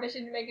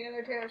 Permission to make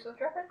another Taylor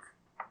Swift reference?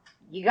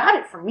 You got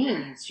it from me.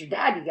 It's your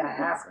dad you got to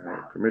ask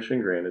about.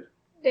 Permission granted.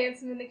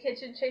 Dancing in the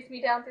kitchen, chase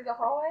me down through the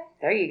hallway?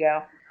 There you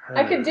go.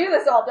 I could do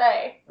this all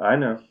day. I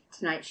know.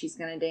 Tonight she's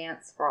going to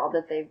dance for all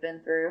that they've been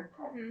through.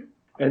 Mm-hmm.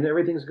 And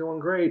everything's going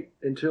great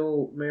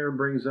until Mare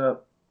brings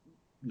up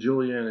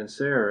Julian and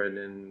Sarah, and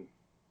then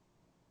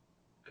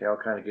Cal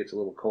kind of gets a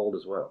little cold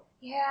as well.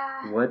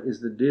 Yeah. What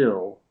is the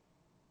deal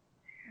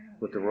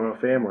with the royal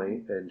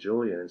family and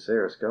Julian and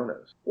Sarah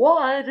Skonos?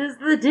 What is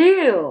the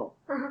deal?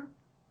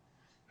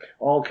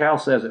 All Cal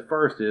says at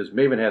first is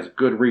Maven has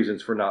good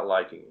reasons for not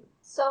liking him.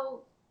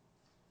 So,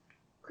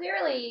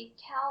 clearly,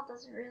 Cal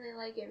doesn't really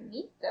like him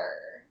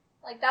either.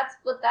 Like, that's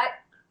what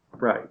that...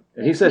 Right.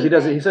 And he says he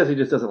doesn't. He says he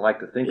just doesn't like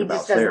to think He about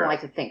just doesn't Sarah.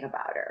 like to think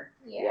about her.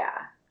 Yeah.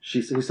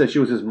 He said she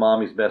was his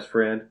mommy's best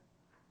friend.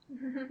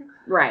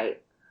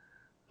 Right.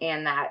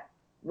 And that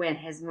when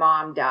his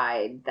mom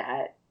died,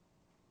 that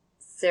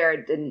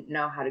Sarah didn't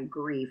know how to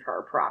grieve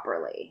her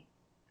properly.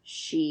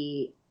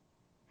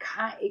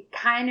 It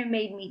kind of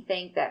made me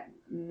think that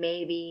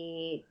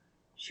maybe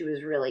she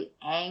was really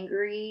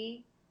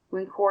angry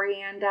when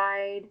Corianne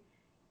died,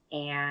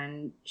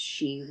 and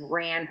she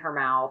ran her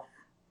mouth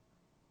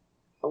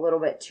a little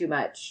bit too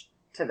much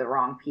to the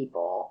wrong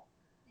people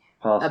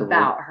Possibly.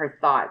 about her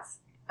thoughts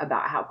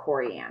about how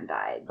Corianne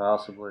died.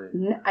 Possibly.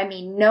 I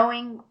mean,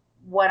 knowing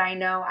what I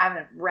know, I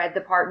haven't read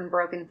the part in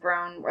Broken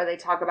Throne where they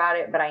talk about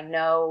it, but I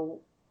know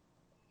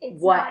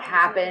It's what not easy to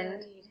happened.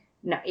 read.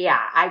 No, yeah,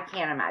 I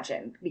can't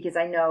imagine because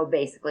I know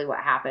basically what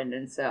happened,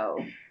 and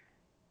so,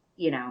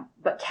 you know.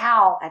 But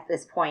Cal at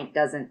this point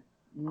doesn't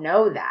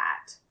know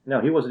that No,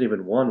 he wasn't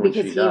even one when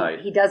because she died.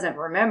 he doesn't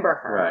remember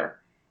her, Right.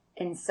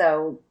 and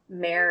so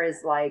Mare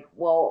is like,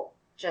 "Well,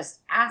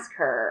 just ask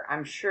her.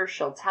 I'm sure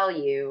she'll tell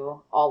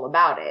you all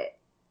about it."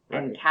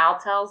 And Right. Cal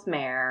tells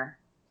Mare,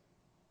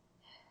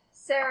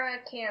 Sarah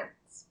can't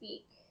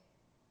speak.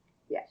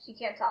 Yeah. She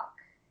can't talk.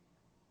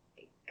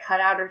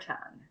 "Cut out her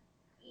tongue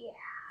Yeah.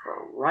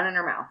 for running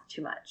her mouth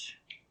too much."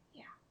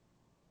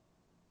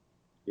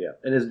 Yeah,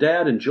 and his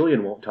dad and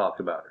Julian won't talk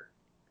about her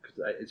because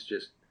it's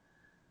just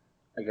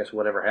I guess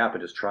whatever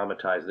happened just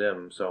traumatized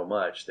them so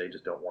much they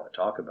just don't want to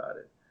talk about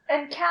it.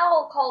 And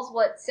Cal calls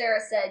what Sarah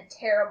said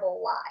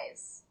terrible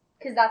lies.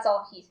 Because that's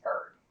all he's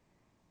heard.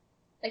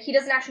 Like, he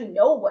doesn't actually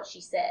know what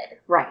she said.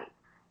 Right.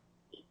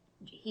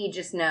 He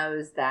just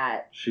knows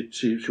that She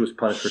was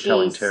punished for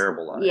telling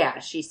terrible lies. Yeah,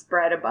 she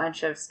spread a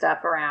bunch of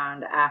stuff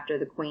around after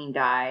the queen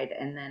died,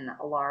 and then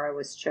Alara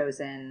was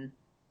chosen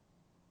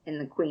in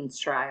the queen's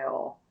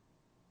trial,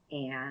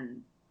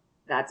 and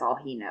that's all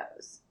he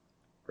knows.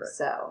 Right.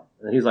 So.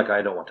 And he's like,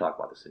 I don't want to talk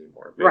about this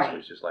anymore. Basically, right.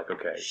 He's just like,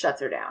 okay. Shuts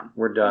her down.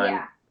 We're done.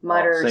 Yeah.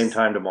 Mutters. Same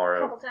time A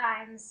tomorrow. couple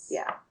times.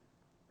 Yeah.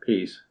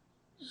 Peace.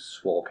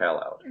 Swole Cal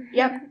out.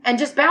 Yep. And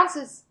just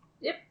bounces.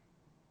 Yep.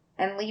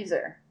 And leaves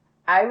her.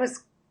 I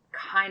was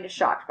kind of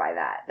shocked by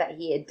that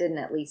he didn't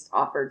at least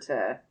offer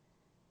to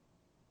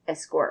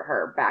escort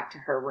her back to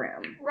her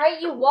room. Right,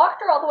 you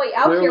walked her all the way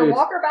out Clearly here,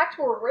 walk her back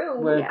to her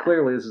room. Well, Yeah.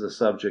 clearly this is a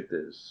subject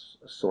that is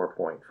a sore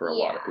point for a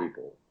lot of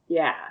people,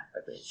 Yeah. I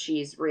think.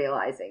 She's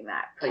realizing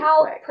that pretty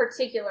Cal quick.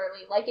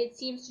 particularly, like, it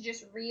seems to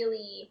just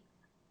really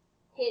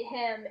hit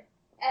him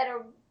at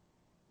a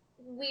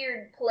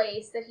weird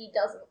place that he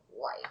doesn't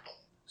like.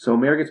 So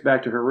Mare gets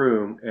back to her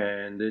room,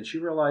 and then she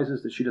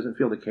realizes that she doesn't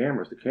feel the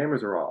cameras. The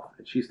cameras are off,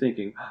 and she's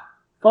thinking,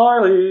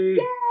 Farley!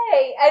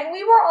 Yay! And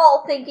we were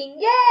all thinking,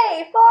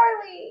 yay,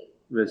 Farley!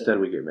 But instead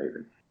we get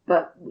Maven.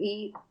 But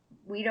we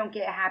don't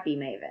get Happy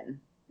Maven.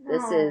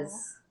 This No.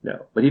 is...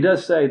 No. But he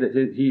does say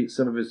that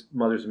some of his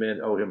mother's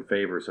men owe him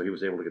favors, so he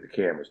was able to get the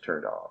cameras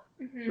turned off,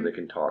 so they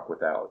can talk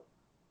without...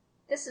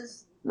 This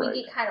is, Right.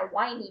 we get kind of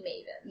whiny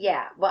Maven.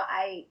 Yeah, well,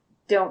 I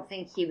don't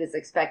think he was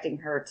expecting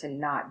her to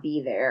not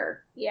be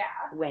there Yeah.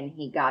 when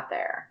he got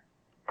there.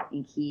 I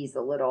think he's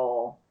a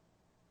little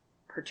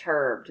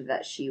perturbed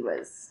that she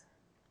was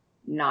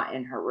not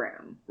in her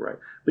room. Right.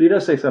 But he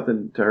does say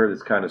something to her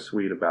that's kind of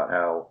sweet about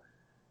how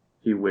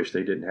he wished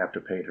they didn't have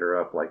to paint her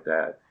up like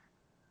that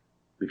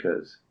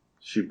because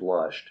she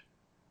blushed.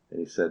 And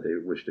he said they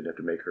wished they didn't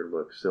have to make her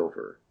look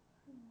silver,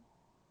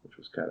 which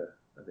was kind of,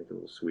 I think, a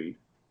little sweet.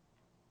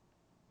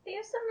 They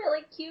have some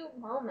really cute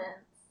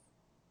moments.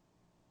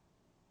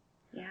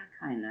 Yeah,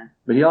 kind of.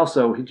 But he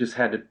also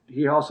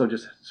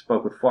just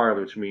spoke with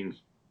Farley, which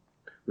means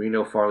we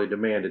know Farley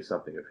demanded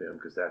something of him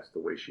because that's the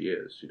way she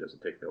is. She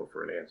doesn't take no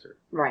for an answer.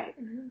 Right.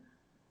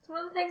 It's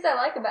one of the things I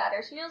like about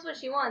her. She knows what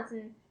she wants,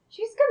 and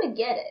she's gonna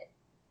get it.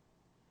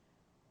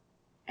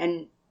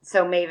 And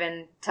so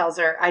Maven tells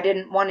her, I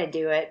didn't want to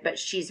do it, but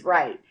she's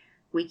right.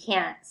 We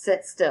can't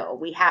sit still.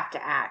 We have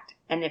to act.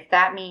 And if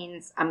that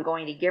means I'm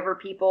going to give her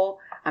people,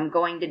 I'm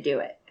going to do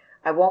it.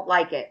 I won't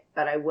like it,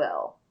 but I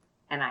will.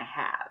 And I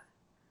have.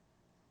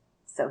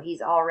 So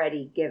he's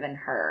already given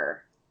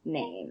her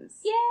names.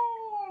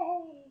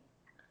 Yay!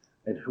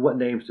 And what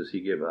names does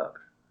he give up?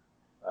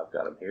 I've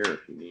got them here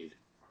if you need.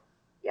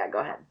 Yeah, go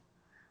ahead.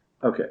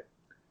 Okay.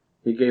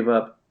 He gave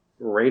up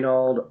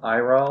Reynald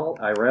Irel,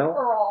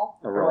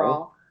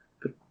 Earl.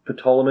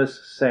 Ptolemy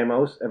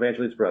Samos,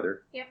 Evangeline's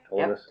brother. Yep.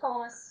 Ptolemus.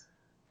 Thomas.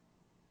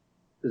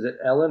 Is it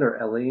Ellen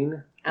or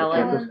Eileen?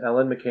 Ellen.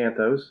 Ellen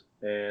Macanthos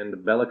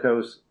and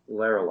Bellicose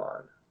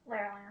Laralon.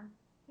 Lareland.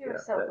 You were Yeah,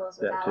 so close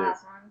with that too.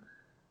 last one.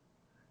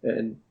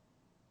 And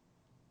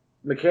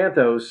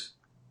Macanthos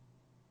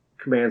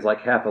commands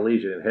like half a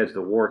legion and heads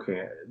the war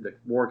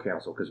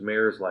council because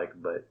Mare's like,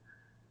 but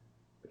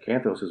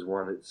Macanthos is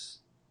one that's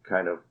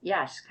kind of...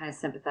 Yeah, she's kind of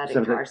sympathetic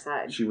to our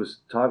side. She was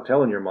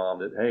telling your mom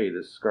that, hey,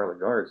 this Scarlet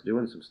Guard's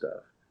doing some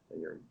stuff. And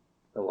your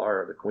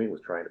Alara, the queen,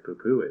 was trying to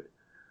poo-poo it.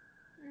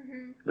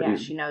 Mm-hmm. But Yeah,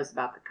 she knows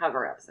about the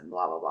cover-ups and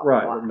blah, blah, blah,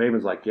 right, blah, but blah.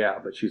 Maven's like, yeah,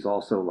 but she's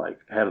also like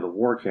head of the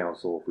war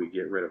council. If we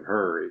get rid of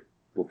her, it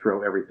will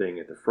throw everything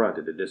at the front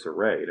into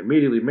disarray. And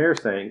immediately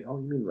Mare's saying, oh,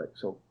 you mean like,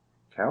 so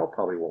Cal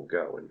probably won't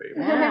go. And Maven's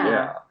like, Yeah.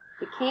 yeah.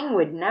 The king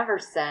would never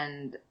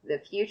send the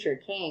future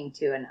king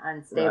to an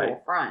unstable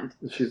Right. front.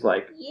 And she's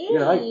like,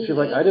 Yay! she's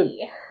like, I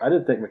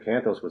didn't think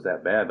Macanthos was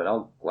that bad, but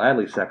I'll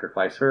gladly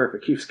sacrifice her if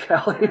it keeps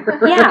Cal here.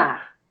 Yeah.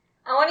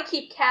 I want to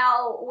keep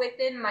Cal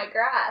within my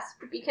grasp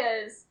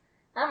because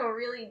I'm a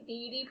really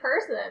needy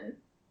person.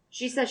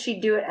 She says she'd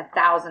do it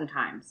 1,000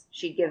 times.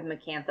 She'd give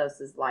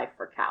Macanthos' life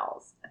for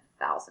Cal's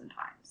 1,000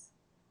 times.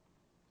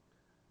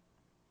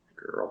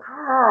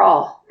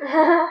 Girl.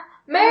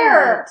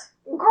 Mare!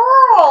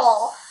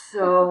 Girl!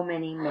 So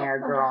many Mare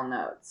girl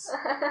notes.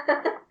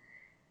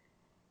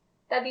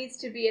 That needs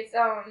to be its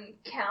own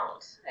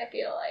count, I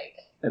feel like.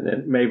 And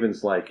then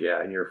Maven's like,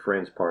 yeah, and your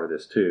friend's part of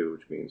this too,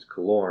 which means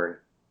Kalorn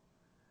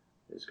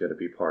is going to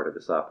be part of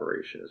this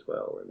operation as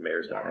well. And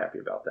Mare's not happy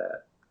about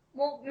that.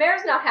 Well,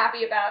 Mare's not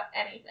happy about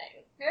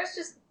anything. Mare's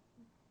just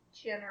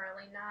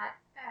generally not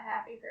a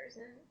happy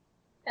person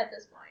at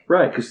this point.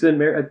 Right, because then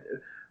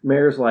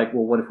Mare's like,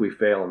 well, what if we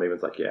fail? And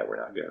Maven's like, yeah, we're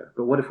not going to.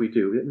 But what if we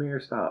do?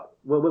 Mare, stop.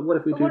 Well, what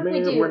if we But do? what if we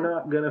Mare, do? we're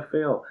not going to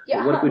fail. Yeah.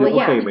 But what if we do? Well,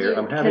 yeah, okay, we Mare,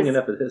 do, I'm having because-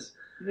 enough of this.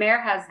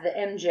 Mare has the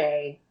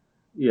MJ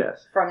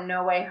Yes. from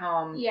No Way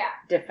Home Yeah.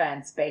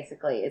 defense,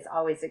 basically. It's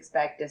always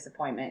expect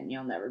disappointment and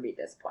you'll never be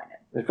disappointed.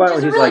 And Which finally,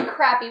 is a he's really like,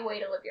 crappy way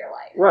to live your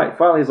life. right.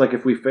 Finally, he's like,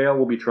 if we fail,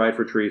 we'll be tried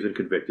for treason,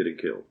 convicted, and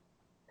killed.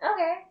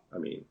 Okay. I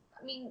mean,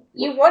 I mean,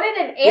 you wanted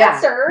an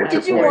answer. Yeah.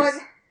 Did you want?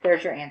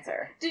 There's your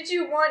answer. Did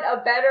you want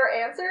a better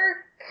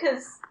answer?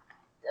 Because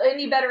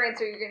any better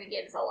answer you're going to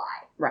get is a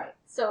lie. Right.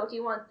 So do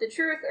you want the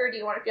truth or do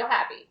you want to feel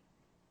happy?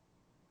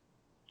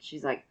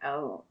 She's like,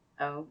 oh,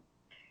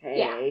 okay.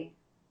 Yeah.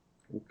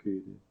 Okay.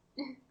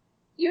 Then.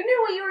 You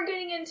knew what you were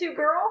getting into,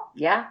 girl.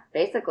 Yeah,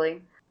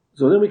 basically.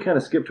 So then we kind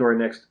of skip to our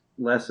next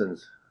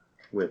lessons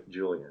with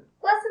Julian.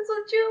 Lessons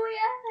with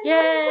Julian.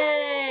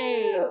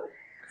 Yay!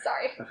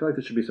 Sorry. I feel like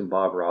there should be some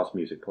Bob Ross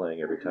music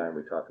playing every time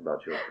we talk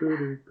about Julian.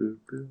 Boo, boo,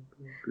 boo,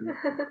 boo, boo,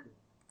 boo.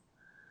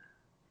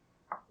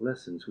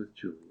 Lessons with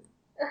Julian.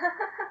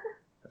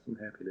 That's some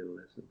happy little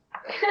lessons.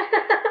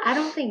 I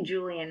don't think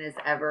Julian is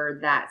ever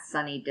that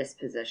sunny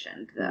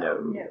dispositioned,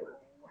 though. No.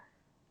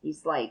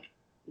 He's like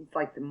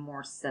the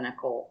more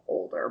cynical,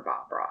 older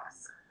Bob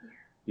Ross.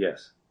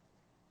 Yes.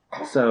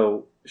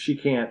 So she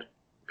can't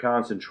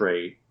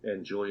concentrate,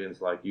 and Julian's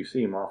like, you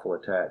seem awful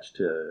attached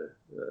to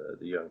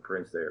the young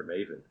prince there,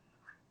 Maven.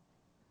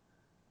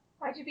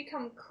 Why'd you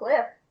become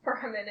Cliff for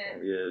a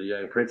minute? Yeah, the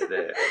young prince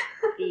there.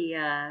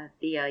 The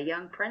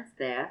young prince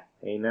there.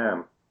 Hey,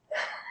 Nam.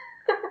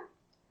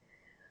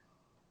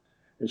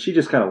 And she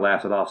just kind of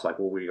laughs it off. It's like,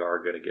 well, we are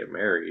going to get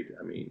married.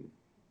 I mean,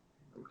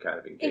 I'm kind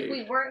of engaged. If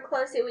we weren't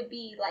close, it would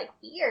be, like,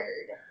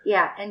 weird.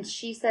 Yeah, and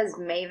she says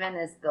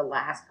Maven is the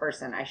last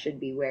person I should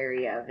be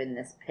wary of in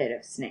this pit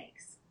of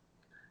snakes.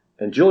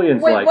 And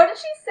Julian's Wait, like... what did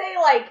she say,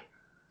 like,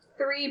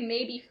 3,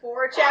 maybe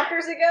 4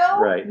 chapters ago?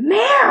 Right.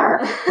 Mare!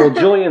 Well,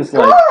 Julian's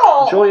like...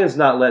 Girl! Julian's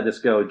not letting this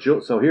go.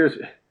 So here's...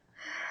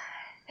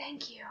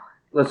 Thank you.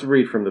 Let's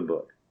read from the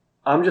book.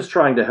 I'm just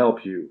trying to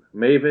help you.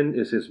 Maven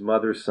is his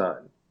mother's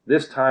son.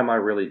 This time I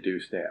really do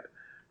snap.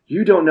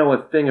 You don't know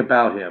a thing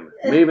about him.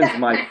 Maven's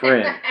my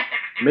friend.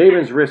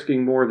 Maven's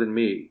risking more than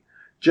me.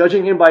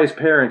 Judging him by his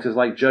parents is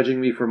like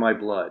judging me for my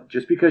blood.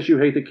 Just because you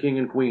hate the king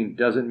and queen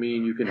doesn't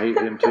mean you can hate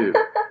him too.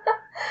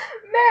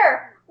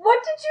 Mare, what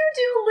did you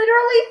do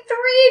literally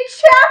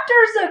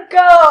 3 chapters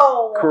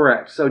ago?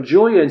 Correct. So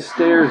Julian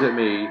stares at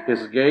me,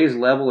 his gaze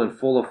level and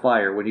full of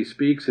fire. When he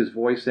speaks, his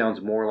voice sounds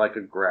more like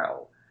a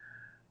growl.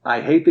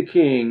 I hate the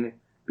king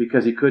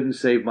because he couldn't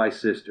save my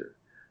sister,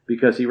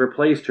 because he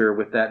replaced her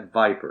with that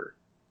viper.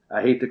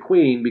 I hate the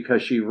queen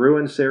because she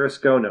ruined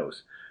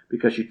Saraskonos,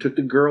 because she took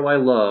the girl I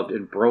loved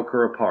and broke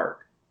her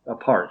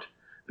apart,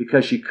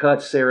 because she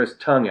cut Sarah's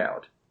tongue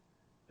out.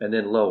 And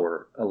then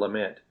lower, a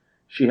lament.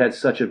 She had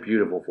such a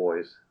beautiful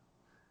voice.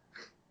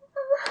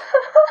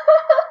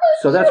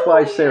 So that's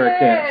why Sarah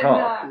can't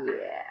talk.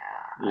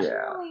 Yeah.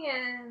 Yeah.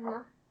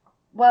 Julian.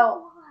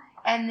 Well,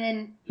 Why? and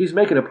then... He's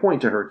making a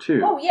point to her,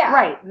 too. Oh, yeah.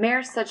 Right,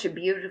 Mare's such a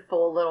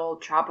beautiful little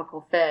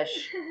tropical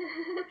fish.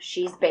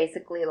 She's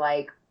basically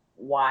like,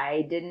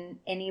 why didn't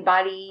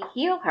anybody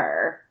heal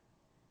her?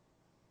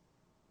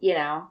 You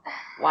know,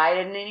 why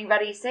didn't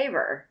anybody save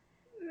her?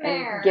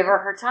 Mare. And give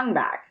her tongue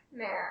back?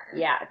 Mare.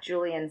 Yeah,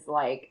 Julian's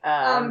like,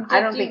 I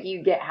don't think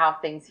you get how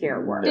things here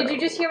work. Did you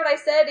just hear what I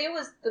said? It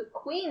was the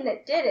queen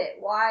that did it.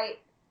 Why?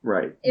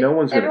 Right. If No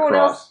one's going to everyone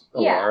cross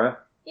else- yeah. Alara.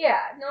 Yeah,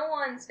 no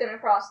one's gonna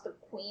cross the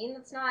queen.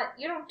 That's not.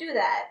 You don't do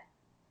that,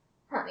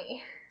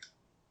 honey.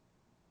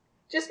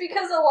 Just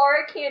because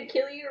Alara can't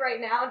kill you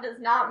right now does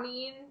not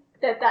mean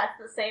that that's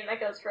the same that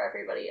goes for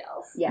everybody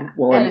else. Yeah,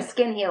 Well, and and- a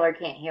skin healer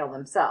can't heal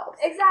themselves.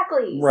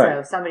 Exactly.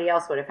 Right. So somebody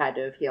else would have had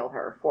to have healed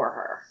her for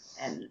her,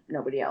 and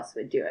nobody else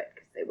would do it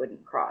because they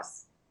wouldn't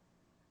cross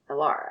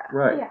Alara.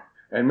 Right. Yeah.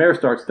 And Mare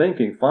starts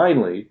thinking,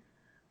 finally,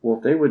 well,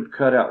 if they would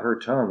cut out her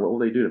tongue, what will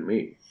they do to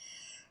me?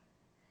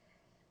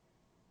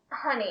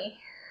 Honey.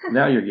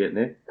 Now you're getting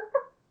it.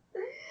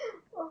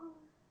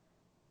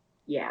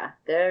 Yeah,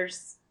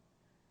 there's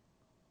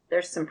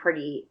some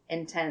pretty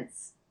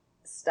intense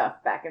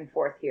stuff back and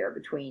forth here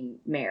between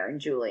Mare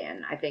and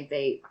Julian. I think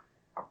they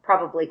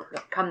probably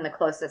come the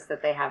closest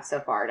that they have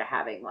so far to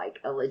having like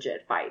a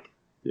legit fight.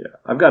 Yeah.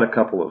 I've got a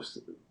couple of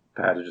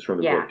passages from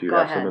the Yeah, book. Do you go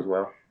have ahead. some as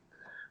well?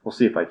 We'll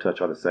see if I touch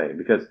on the same.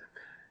 Because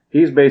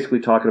he's basically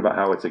talking about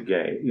how it's a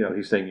game. You know,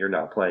 he's saying you're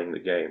not playing the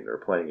game. They're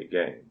playing a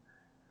game.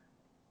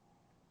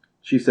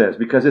 She says,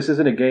 because this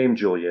isn't a game,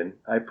 Julian,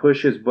 I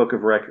push his book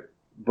of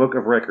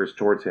records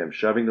towards him,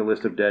 shoving the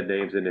list of dead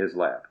names into his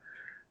lap.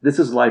 This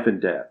is life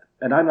and death,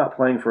 and I'm not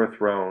playing for a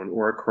throne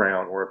or a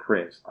crown or a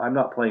prince. I'm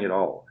not playing at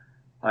all.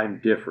 I'm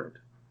different.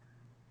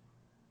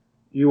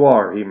 You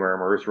are, he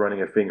murmurs,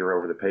 running a finger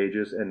over the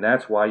pages, and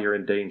that's why you're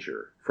in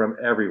danger. From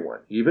everyone,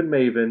 even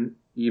Maven,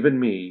 even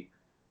me.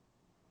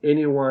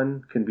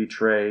 Anyone can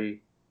betray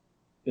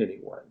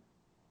anyone.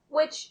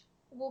 Which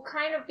will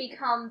kind of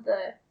become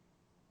the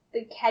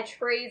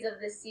catchphrase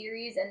of this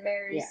series and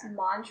Mary's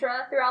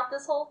mantra throughout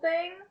this whole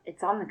thing.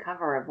 It's on the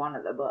cover of one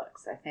of the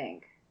books, I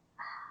think.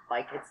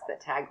 Like it's the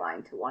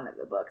tagline to one of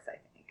the books, I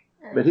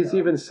think. But he's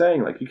even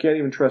saying, like, you can't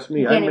even trust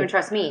me. You can't even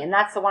trust me. And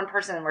that's the one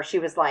person where she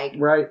was like...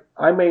 Right.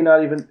 I may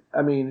not even...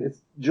 I mean,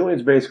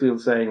 Julian's basically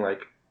saying, like,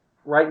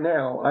 right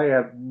now, I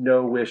have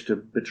no wish to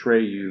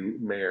betray you,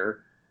 Mare,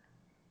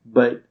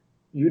 but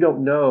you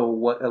don't know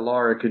what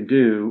Alara can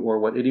do or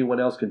what anyone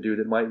else can do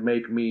that might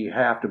make me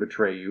have to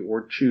betray you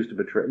or choose to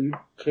betray you. You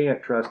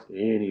can't trust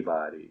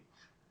anybody.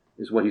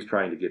 is what he's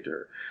trying to get to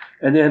her.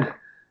 And then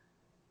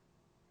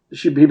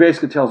he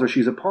basically tells her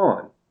she's a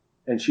pawn.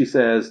 And she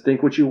says,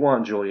 think what you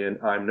want, Julian.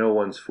 I'm no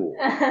one's fool.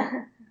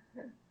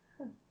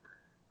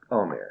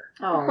 Oh, Mare.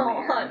 Oh,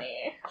 Mare.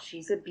 Honey.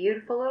 She's a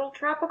beautiful little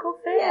tropical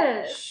fish.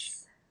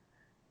 Yes.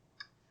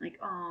 Like,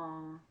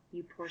 oh,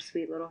 you poor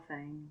sweet little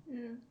thing.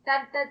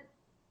 That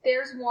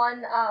there's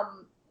one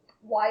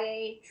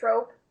YA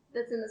trope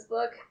that's in this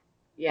book.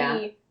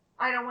 Yeah.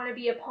 I don't want to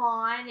be a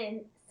pawn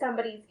in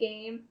somebody's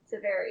game. It's a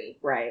very,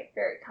 Right.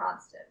 very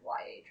constant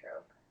YA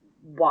trope.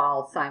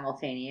 While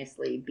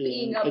simultaneously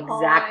being a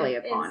exactly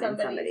a pawn pawn in in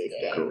somebody's somebody's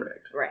game. game.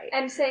 Correct. Right.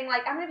 And saying,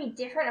 like, I'm going to be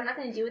different. I'm not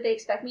going to do what they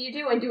expect me to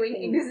do. I'm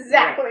doing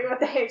exactly what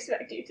they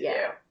expect you to do.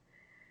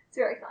 It's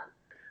very fun.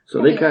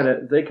 So they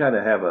kind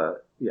of have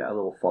a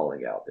little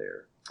falling out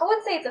there. I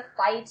wouldn't say it's a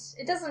fight.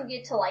 It doesn't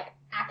get to, like,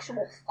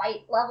 actual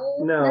fight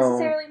level No.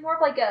 necessarily. More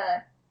of, like,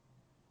 a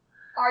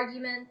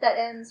argument that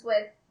ends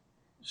with...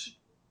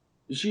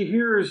 She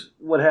hears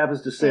what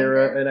happens to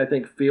Sarah and I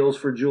think feels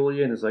for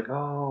Julian. Is like,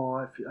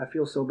 oh, I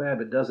feel so bad,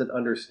 but doesn't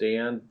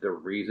understand the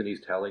reason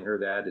he's telling her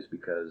that is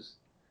because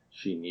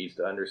she needs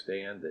to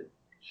understand that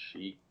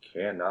she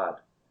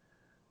cannot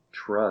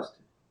trust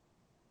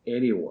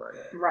anyone.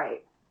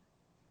 Right.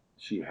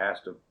 She has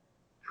to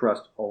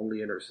trust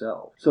only in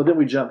herself. So then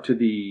we jump to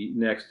the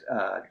next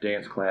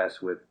dance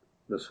class with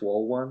the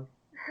swole one.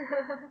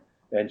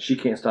 And she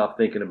can't stop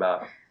thinking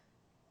about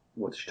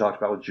what she talked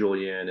about with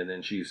Julian, and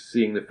then she's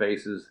seeing the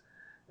faces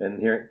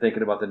and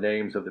thinking about the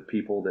names of the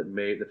people that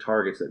the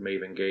targets that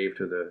Maven gave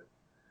to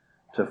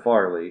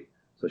Farley.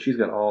 So she's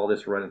got all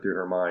this running through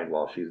her mind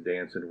while she's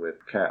dancing with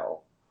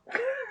Cal.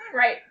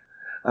 Right.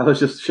 I was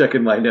just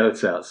checking my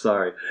notes out,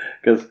 sorry.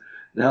 Because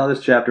how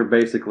this chapter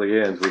basically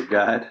ends, we've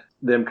got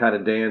them kind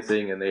of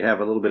dancing, and they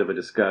have a little bit of a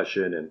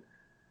discussion, and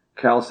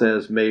Cal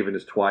says Maven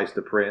is twice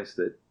the prince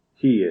that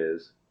he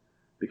is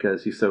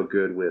because he's so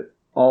good with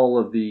all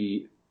of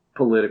the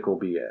political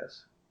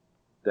BS.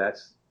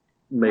 That's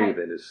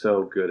Maven is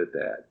so good at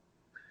that.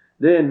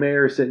 Then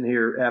Mare sitting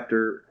here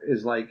after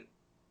is like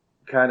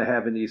kind of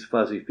having these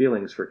fuzzy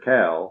feelings for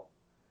Cal,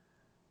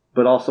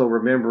 but also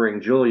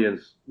remembering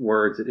Julian's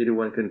words that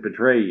anyone can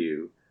betray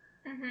you.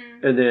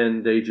 Mm-hmm. And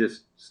then they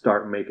just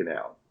start making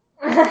out.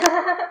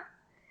 I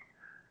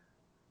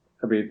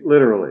mean,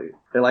 literally.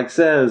 It like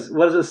says,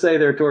 what does it say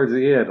there towards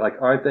the end? Like,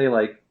 aren't they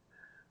like,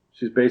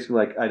 she's basically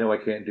like, I know I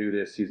can't do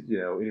this. He's,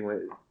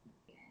 anyway.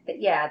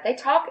 Yeah, they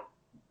talk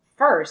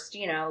first,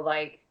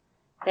 like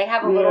they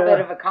have a little bit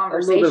of a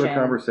conversation. A little bit of a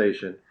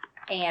conversation.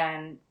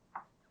 And,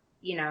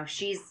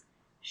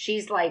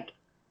 she's like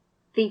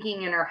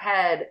thinking in her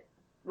head,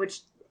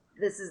 which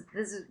this is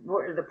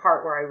the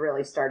part where I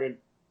really started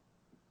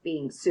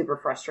being super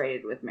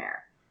frustrated with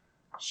Mare.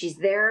 She's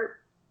there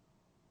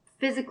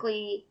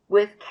physically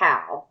with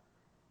Cal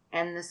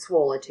and the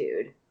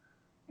Swolitude,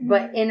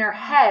 but in her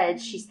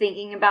head, she's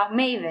thinking about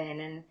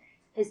Maven and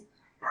his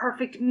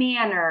perfect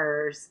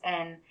manners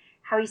and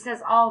how he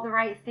says all the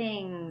right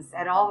things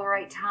at all the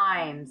right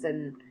times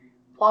and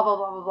blah, blah,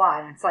 blah, blah, blah.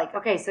 And it's like,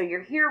 okay, so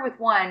you're here with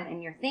one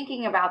and you're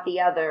thinking about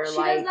the other. She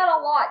does that a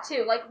lot,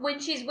 too. Like,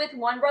 when she's with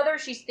one brother,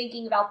 she's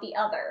thinking about the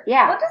other.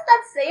 Yeah. What does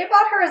that say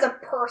about her as a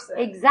person?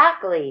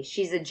 Exactly.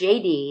 She's a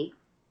JD.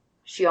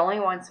 She only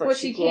wants what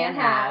she can't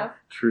have.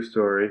 True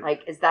story.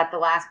 Like, is that the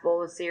last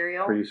bowl of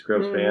cereal? For you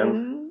Scrubs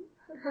fans.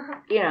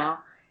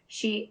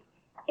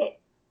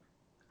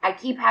 I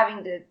keep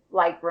having to,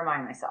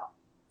 remind myself,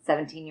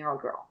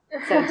 17-year-old girl,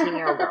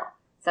 17-year-old girl,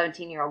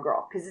 17-year-old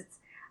girl. Because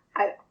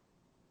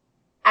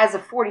as a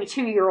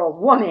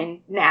 42-year-old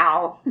woman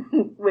now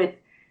with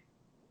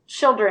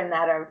children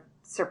that have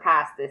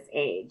surpassed this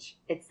age,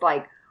 it's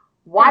like,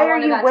 why are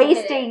you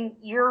wasting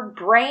your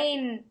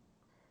brain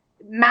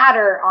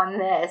matter on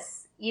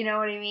this? You know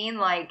what I mean?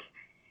 Like,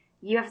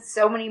 you have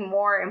so many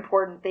more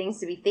important things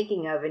to be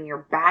thinking of, and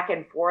you're back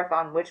and forth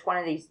on which one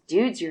of these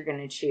dudes you're going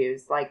to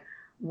choose. Like,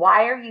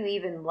 why are you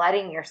even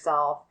letting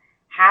yourself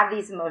have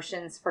these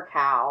emotions for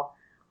Cal?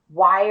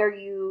 Why are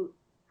you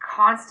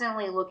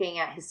constantly looking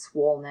at his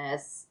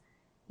swollenness?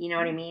 You know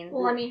what I mean?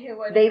 Well, I mean, who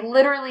would? They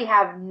literally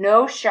have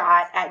no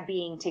shot at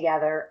being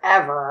together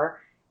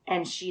ever.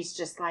 And she's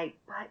just like,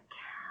 but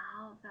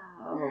Cal,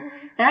 though.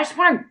 And I just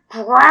want to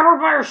grab her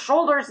by her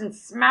shoulders and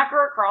smack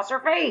her across her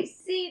face.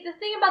 See, the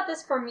thing about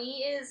this for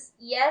me is,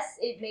 yes,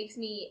 it makes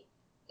me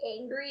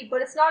angry,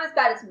 but it's not as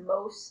bad as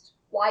most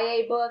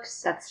YA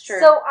books. That's true.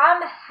 So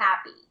I'm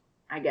happy.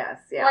 I guess,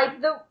 yeah.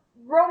 Like, the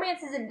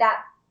romance isn't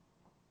that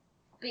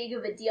big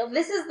of a deal.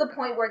 This is the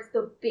point where it's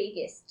the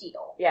biggest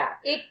deal. Yeah.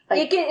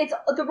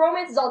 The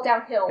romance is all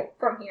downhill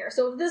from here.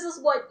 So if this is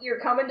what you're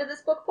coming to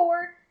this book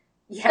for,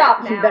 yeah,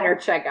 stop now. You better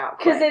check out.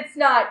 Because it's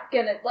not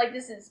gonna,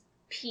 this is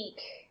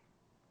peak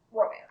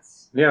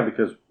romance. Yeah,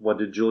 because what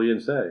did Julian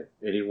say?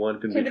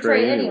 Anyone can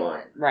betray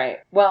anyone. Right.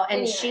 Well,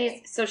 and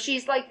anyway.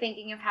 she's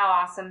thinking of how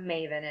awesome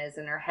Maven is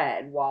in her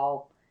head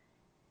while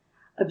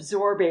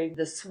absorbing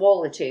the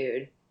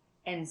Swolitude.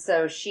 And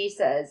so she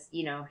says,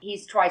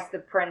 he's twice the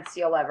prince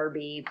you'll ever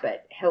be,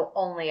 but he'll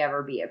only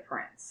ever be a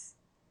prince.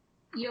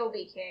 You'll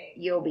be king.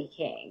 You'll be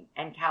king.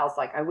 And Cal's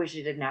like, I wish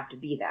it didn't have to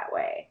be that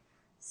way.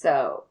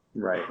 So,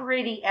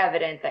 pretty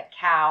evident that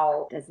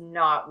Cal does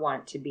not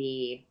want to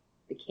be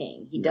the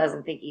king. He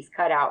doesn't think he's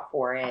cut out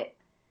for it.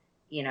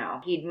 You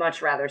know, he'd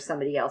much rather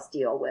somebody else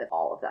deal with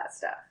all of that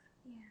stuff.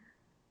 Yeah.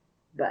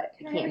 But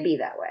it can't be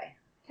that way.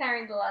 Can I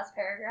read the last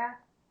paragraph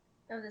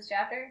of this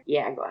chapter?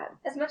 Yeah, go ahead.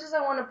 As much as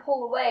I want to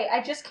pull away,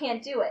 I just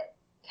can't do it.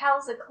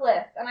 Cal's a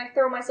cliff, and I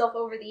throw myself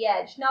over the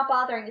edge, not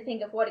bothering to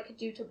think of what it could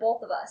do to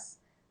both of us.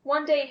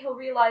 One day he'll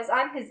realize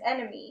I'm his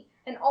enemy,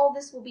 and all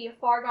this will be a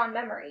far-gone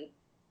memory.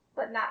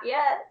 But not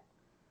yet.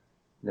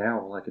 Now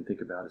all I can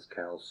think about is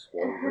Cal's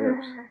swollen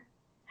lips.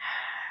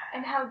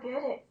 And how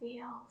good it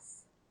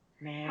feels.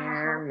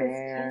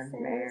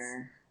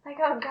 Mare. Like,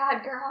 oh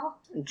God, girl.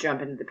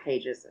 Jump into the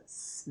pages and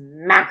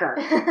smack her.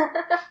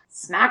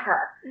 Smack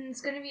her.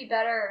 It's going to be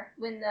better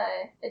when the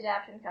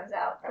adaptation comes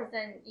out, because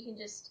then you can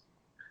just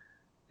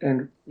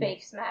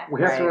fake smack.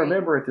 We have to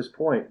remember at this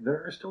point,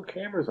 there are still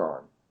cameras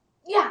on.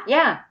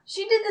 Yeah.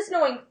 She did this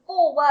knowing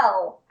full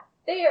well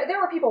there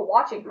were people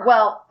watching her.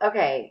 Well,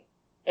 okay.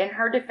 In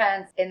her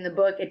defense, in the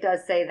book, it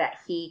does say that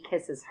he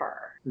kisses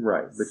her.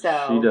 Right, but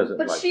she doesn't.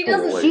 But like, she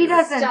doesn't. She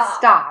doesn't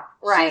stop.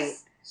 Right.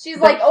 She's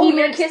like, oh, he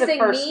you're makes the kissing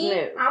first me.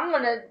 move. I'm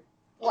gonna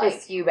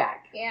kiss you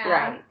back. Yeah.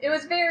 Right. It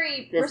was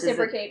very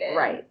reciprocated.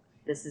 Right.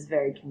 This is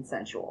very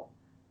consensual.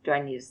 Do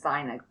I need to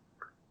sign a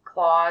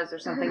clause or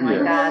something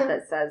like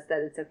that says that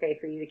it's okay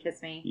for you to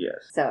kiss me?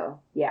 Yes. So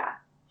yeah,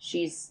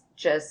 she's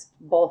just,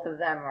 both of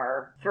them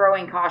are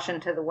throwing caution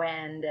to the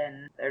wind,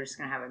 and they're just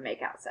going to have a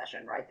makeout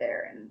session right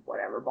there in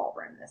whatever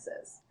ballroom this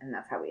is. And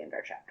that's how we end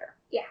our chapter.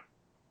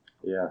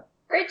 Yeah.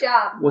 Great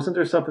job. Wasn't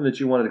there something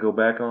that you wanted to go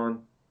back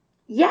on?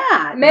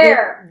 Yeah.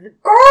 Mare.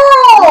 Girl!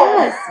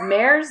 Yes,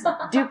 Mare's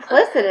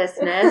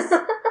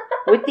duplicitousness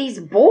with these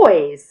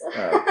boys.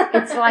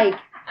 It's like,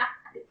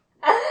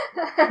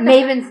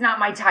 Maven's not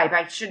my type.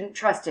 I shouldn't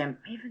trust him.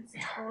 Maven's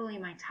totally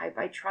my type.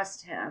 I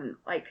trust him.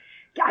 Like,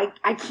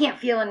 I can't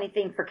feel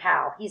anything for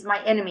Cal. He's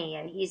my enemy,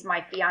 and he's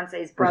my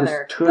fiance's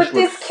brother. But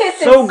this kiss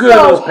is so good in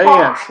those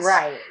pants.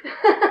 Right.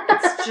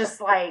 It's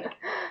just like,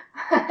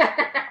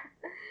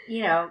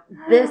 you know,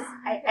 this,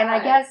 and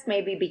I guess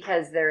maybe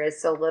because there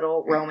is so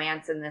little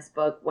romance in this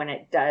book, when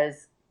it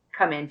does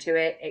come into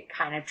it, it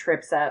kind of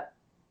trips up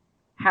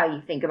how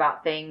you think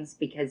about things,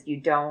 because you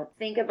don't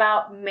think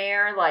about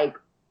Mare, like,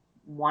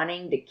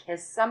 wanting to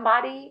kiss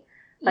somebody.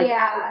 Like,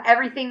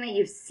 everything that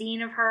you've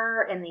seen of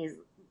her in these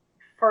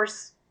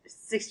first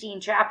 16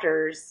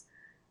 chapters,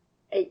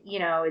 you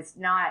know, it's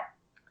not,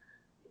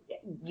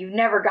 you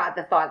never got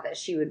the thought that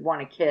she would want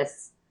to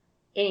kiss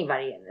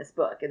anybody in this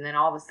book. And then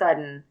all of a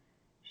sudden,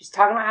 she's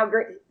talking about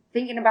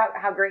thinking about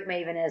how great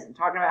Maven is, and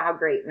talking about how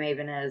great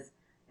Maven is,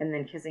 and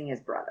then kissing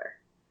his brother.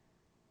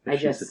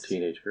 She's a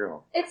teenage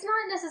girl. It's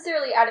not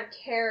necessarily out of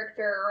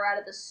character or out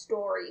of the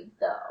story,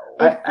 though.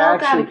 It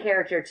felt out of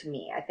character to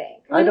me, I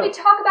think. When we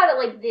talk about it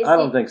like this, I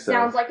don't think so.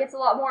 Sounds like it's a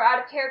lot more out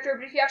of character,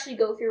 but if you actually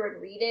go through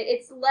and read it,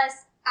 it's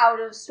less out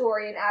of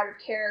story and out of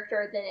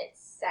character than it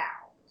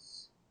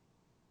sounds.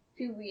 If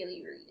you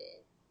really read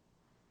it.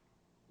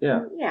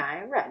 Yeah. Yeah,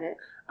 I read it.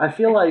 I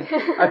feel like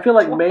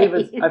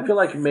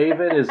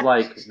Maven is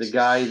like the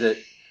guy that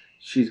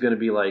she's going to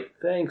be like,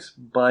 thanks,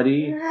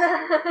 buddy.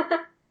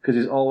 Because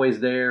he's always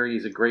there.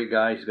 He's a great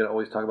guy. She's going to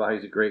always talk about how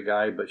he's a great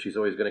guy, but she's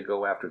always going to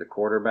go after the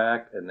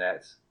quarterback, and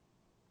that's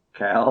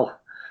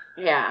Cal.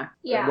 Yeah.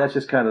 Yeah. And that's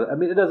just kind of, I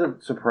mean, it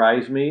doesn't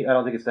surprise me. I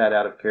don't think it's that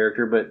out of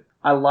character, but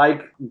I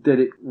like that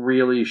it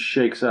really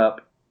shakes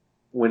up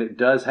when it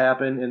does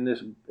happen in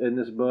this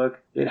book.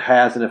 It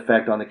has an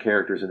effect on the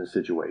characters in the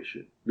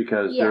situation,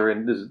 because they're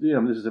in this. You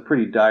know, this is a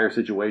pretty dire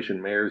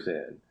situation Mare's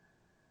in.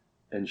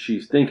 And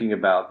she's thinking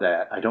about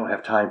that. I don't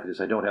have time for this.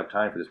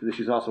 But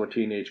she's also a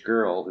teenage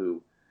girl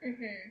who,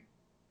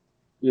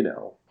 you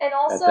know, and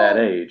also, at that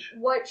age,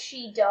 what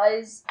she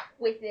does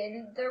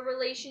within the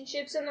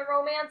relationships and the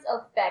romance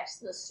affects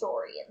the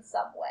story in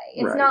some way.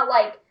 It's not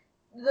like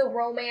the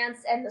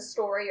romance and the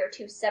story are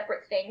two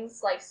separate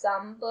things, like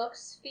some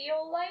books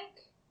feel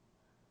like.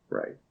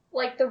 Right.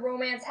 Like, the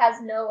romance has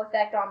no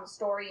effect on the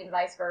story and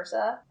vice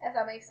versa, if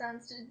that makes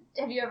sense.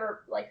 Have you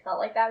ever, like, felt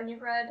like that when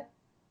you've read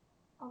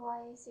a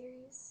YA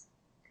series?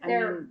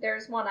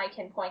 There's one I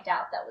can point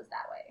out that was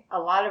that way. A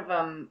lot of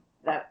them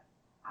that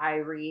I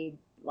read,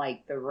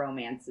 like, the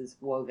romance is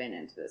woven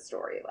into the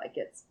story. Like,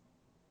 it's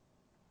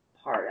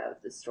part of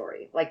the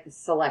story. Like, the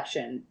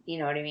selection, you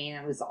know what I mean?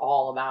 It was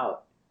all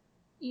about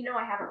You know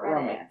I haven't read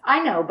romance. it.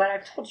 I know, but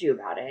I've told you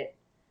about it.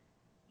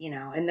 You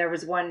know, and there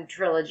was one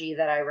trilogy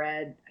that I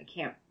read. I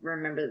can't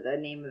remember the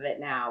name of it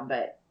now,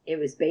 but it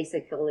was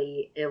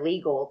basically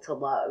illegal to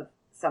love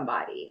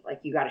somebody.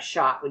 Like, you got a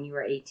shot when you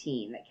were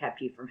 18 that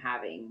kept you from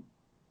having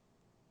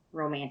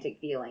romantic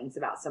feelings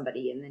about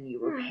somebody, and then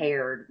you were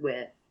paired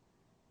with,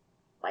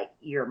 like,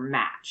 your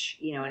match.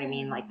 You know what I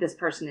mean? Like, this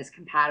person is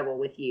compatible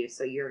with you,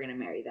 so you're going to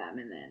marry them,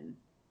 and then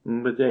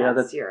but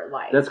that's your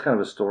life. That's kind of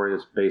a story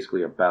that's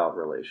basically about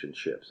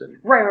relationships and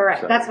right.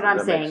 That's what I'm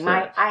that saying. makes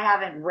sense. I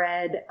haven't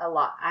read a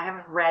lot. I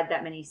haven't read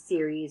that many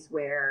series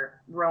where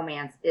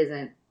romance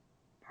isn't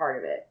part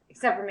of it,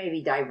 except for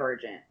maybe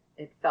Divergent.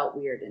 It felt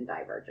weird in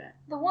Divergent.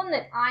 The one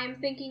that I'm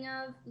thinking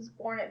of was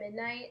Born at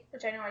Midnight,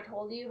 which I know I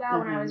told you about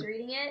when I was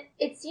reading it.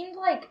 It seemed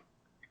like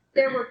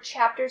there were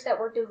chapters that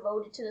were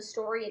devoted to the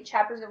story and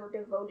chapters that were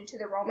devoted to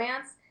the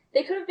romance.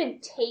 They could have been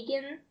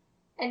taken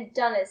and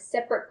done as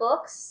separate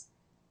books,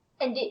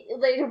 and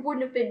there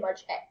wouldn't have been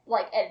much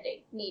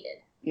editing needed.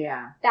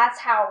 Yeah. That's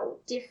how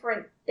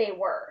different they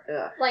were.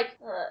 Ugh.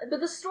 But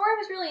the story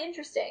was really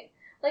interesting.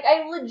 Like,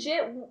 I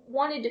legit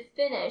wanted to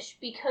finish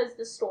because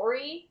the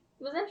story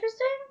was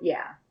interesting.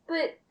 Yeah.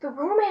 But the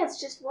romance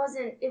just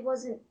wasn't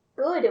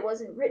good. It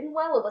wasn't written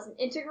well. It wasn't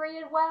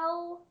integrated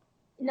well.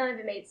 None of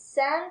it made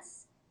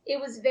sense.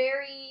 It was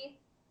very...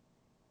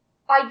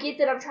 I get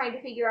that I'm trying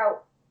to figure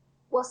out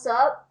what's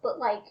up, but,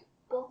 like,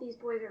 both these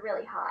boys are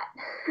really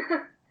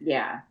hot.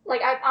 Yeah.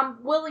 Like,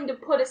 I'm willing to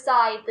put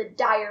aside the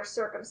dire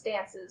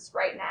circumstances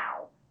right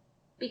now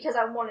because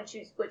I want to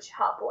choose which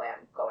hot boy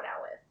I'm going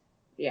out with.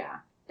 Yeah.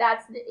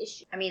 That's the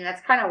issue. I mean,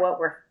 that's kind of what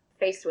we're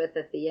faced with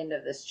at the end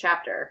of this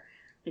chapter.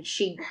 And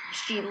she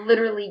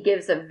literally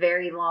gives a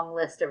very long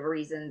list of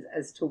reasons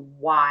as to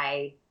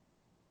why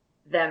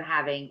them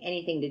having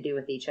anything to do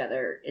with each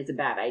other is a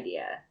bad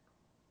idea.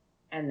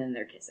 And then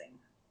they're kissing.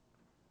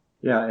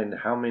 Yeah, and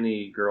how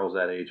many girls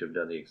that age have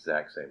done the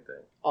exact same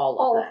thing?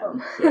 All of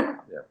them.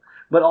 Yeah.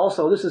 But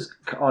also, this is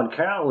on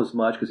Cal as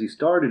much because he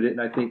started it,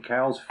 and I think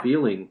Cal's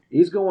feeling,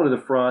 he's going to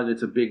the front,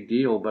 it's a big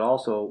deal, but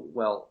also,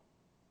 well,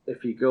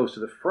 if he goes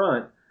to the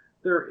front,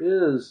 there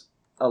is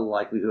a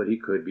likelihood he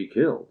could be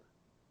killed.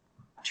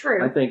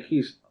 True. I think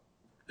he's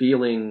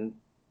feeling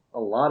a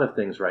lot of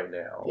things right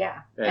now.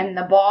 Yeah. And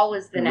the ball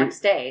is the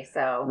next day,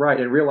 so. Right,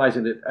 and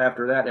realizing that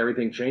after that,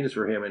 everything changes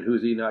for him, and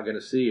who's he not going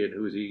to see, and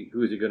who's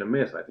he going to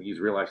miss? I think he's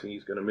realizing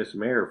he's going to miss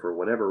Mare for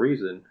whatever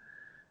reason.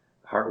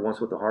 Heart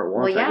wants what the heart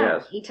wants, well, yeah, I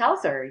guess. He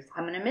tells her,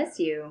 I'm going to miss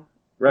you.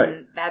 Right.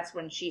 And that's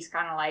when she's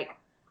kind of like,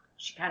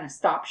 she kind of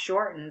stops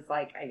short and is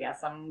like, I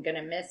guess I'm going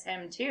to miss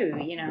him too.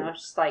 You know,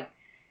 it's just like,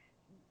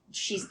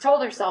 she's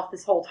told herself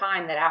this whole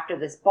time that after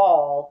this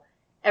ball,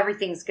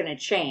 everything's going to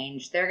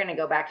change. They're going to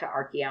go back to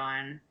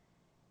Archeon.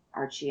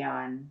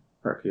 Archeon.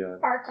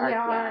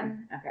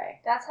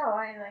 Okay. That's how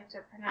I like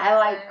to pronounce it. I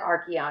like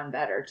Archeon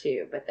better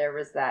too, but there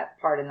was that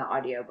part in the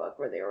audiobook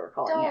where they were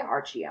calling it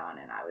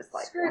Archeon, and I was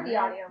like, screw the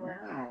audiobook.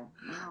 No.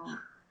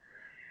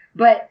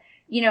 But,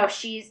 you know,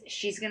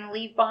 she's going to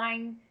leave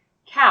behind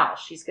Cal.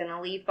 She's going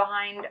to leave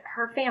behind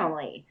her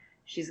family.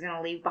 She's going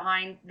to leave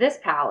behind this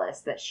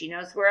palace that she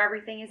knows where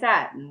everything is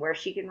at and where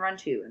she can run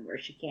to and where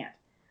she can't.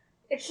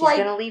 She's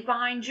going to leave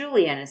behind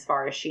Julian as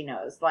far as she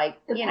knows. Like,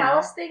 the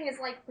palace thing is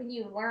like when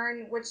you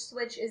learn which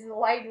switch is the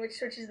light and which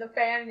switch is the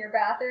fan in your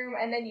bathroom,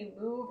 and then you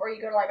move or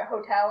you go to like a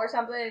hotel or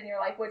something, and you're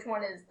like, which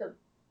one is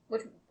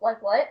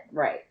what?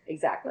 Right,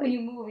 exactly. When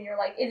you move and you're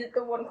like, is it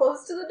the one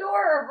close to the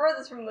door or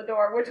furthest from the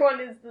door? Which one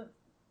is the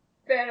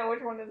fan and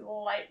which one is the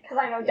light? Because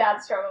I know Dad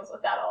struggles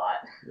with that a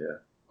lot. Yeah.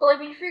 But like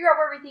when you figure out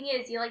where everything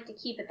is, you like to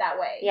keep it that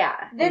way.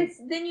 Yeah. Then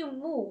you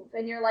move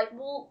and you're like,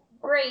 well,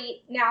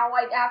 great. Now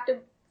I have to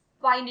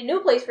find a new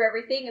place for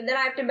everything, and then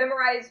I have to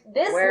memorize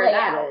this where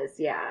layout. That is,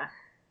 yeah.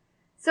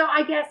 So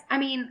I guess, I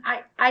mean,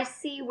 I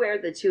see where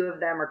the two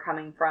of them are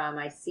coming from.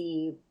 I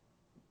see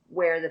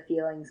where the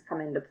feelings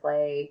come into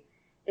play.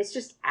 It's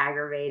just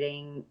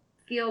aggravating.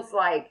 Feels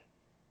like,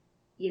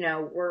 you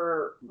know,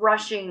 we're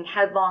rushing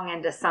headlong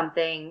into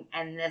something,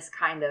 and this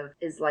kind of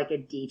is like a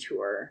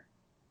detour.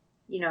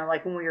 You know,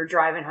 like when we were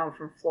driving home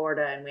from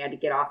Florida and we had to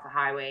get off the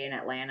highway in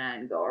Atlanta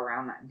and go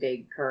around that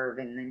big curve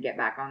and then get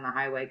back on the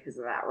highway because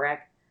of that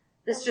wreck.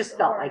 This just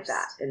felt like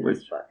that in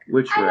this book.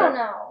 Which I don't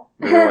know.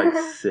 There were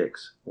like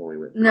 6 when we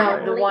went through.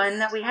 No, the one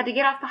that we had to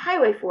get off the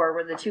highway for,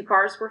 where the 2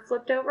 cars were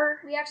flipped over.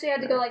 We actually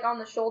had to go like on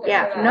the shoulder.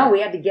 Yeah, no, we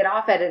had to get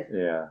off at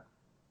a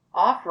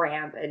off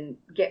ramp and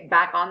get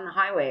back on the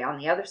highway on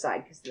the other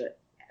side because the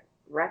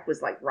wreck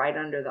was like right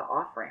under the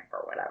off ramp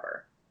or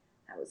whatever.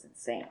 That was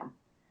insane.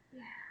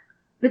 Yeah.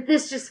 But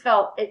this just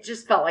felt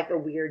like a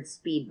weird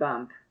speed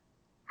bump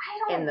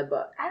in the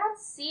book. I don't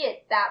see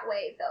it that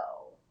way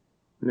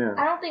though. Yeah.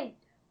 I don't think.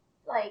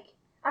 Like,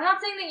 I'm not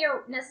saying that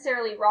you're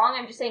necessarily wrong.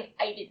 I'm just saying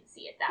I didn't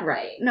see it that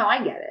way. No,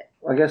 I get it.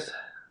 I guess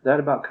that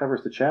about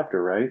covers the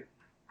chapter, right?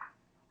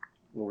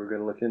 What we're going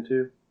to look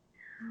into?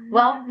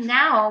 Well,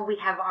 now we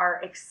have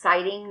our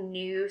exciting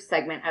new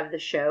segment of the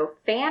show,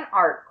 Fan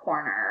Art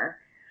Corner.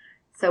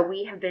 So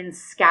we have been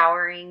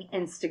scouring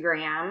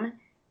Instagram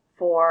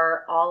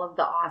for all of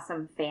the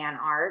awesome fan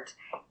art.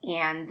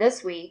 And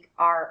this week,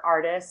 our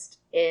artist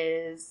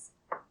is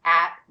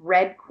at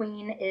Red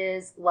Queen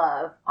is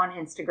Love on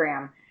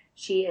Instagram.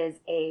 She is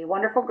a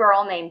wonderful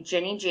girl named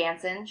Jenny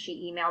Jansen.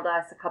 She emailed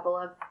us a couple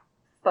of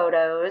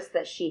photos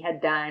that she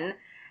had done.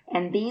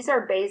 And these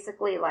are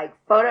basically like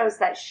photos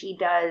that she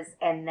does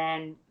and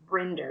then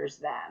renders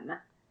them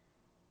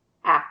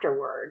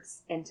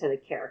afterwards into the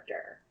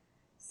character.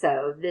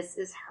 So this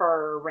is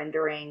her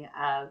rendering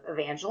of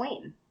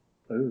Evangeline.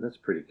 Oh, that's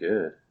pretty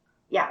good.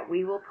 Yeah,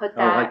 we will put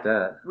that. I like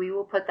that. We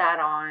will put that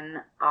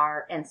on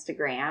our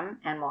Instagram,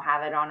 and we'll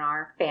have it on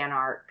our fan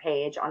art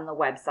page on the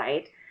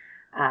website.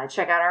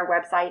 Check out our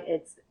website.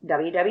 It's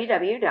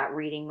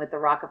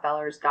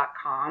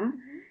www.readingwiththerockefellers.com.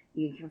 Mm-hmm.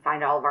 You can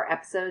find all of our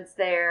episodes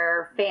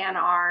there, fan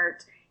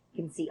art.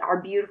 You can see our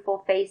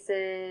beautiful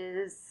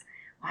faces.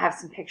 We'll have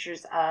some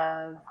pictures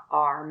of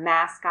our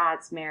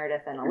mascots,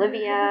 Meredith and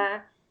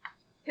Olivia.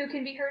 Who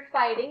can be heard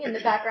fighting in the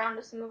background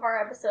of some of our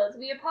episodes.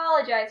 We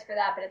apologize for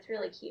that, but it's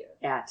really cute.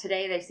 Yeah,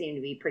 today they seem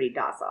to be pretty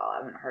docile. I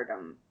haven't heard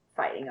them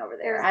fighting over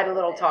there. There's I had a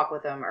little bit. talk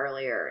with them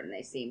earlier, and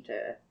they seem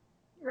to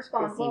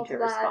Respond well to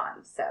that.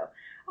 respond. So,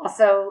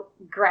 also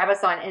grab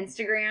us on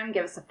Instagram,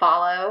 give us a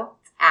follow.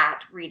 It's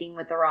at Reading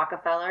with the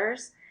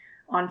Rockefellers.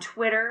 On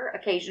Twitter,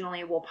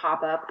 occasionally we'll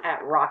pop up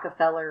at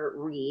Rockefeller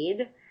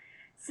Read.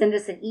 Send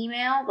us an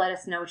email. Let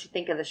us know what you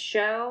think of the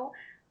show.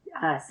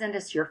 Send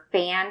us your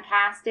fan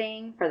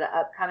casting for the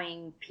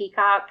upcoming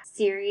Peacock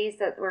series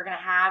that we're going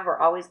to have. We're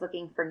always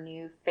looking for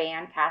new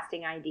fan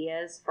casting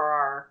ideas for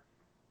our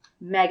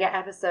mega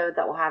episode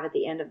that we'll have at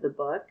the end of the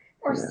book.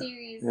 Or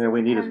series. Yeah,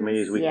 we need as many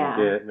as we Yeah.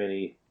 can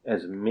get.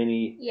 As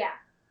many. Yeah.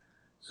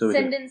 So we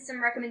Send can, in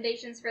some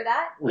recommendations for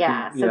that. we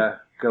Yeah, can, so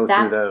go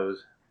that- through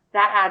those.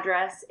 That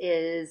address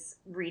is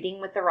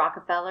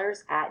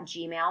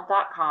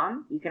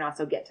readingwiththerockefellers@gmail.com. You can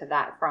also get to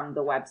that from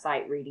the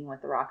website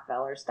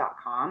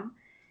readingwiththerockefellers.com.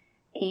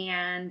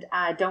 And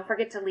don't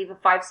forget to leave a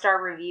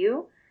 5-star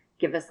review.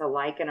 Give us a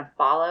like and a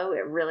follow.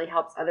 It really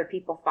helps other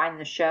people find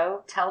the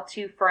show. Tell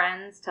 2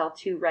 friends. Tell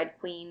 2 Red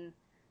Queen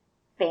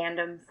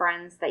fandom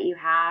friends that you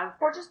have.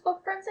 Or just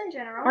book friends in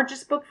general. Or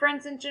just book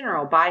friends in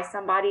general. Buy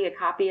somebody a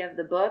copy of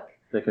the book.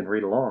 They can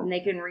read along. And they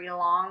can read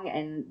along,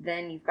 and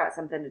then you've got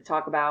something to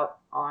talk about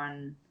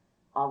on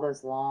all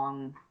those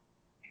long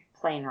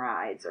plane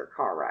rides or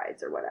car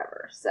rides or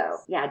whatever. So,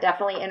 yeah,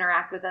 definitely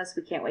interact with us.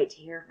 We can't wait to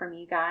hear from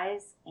you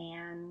guys,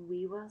 and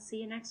we will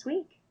see you next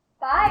week.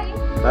 Bye.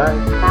 Bye.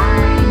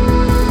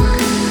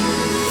 Bye.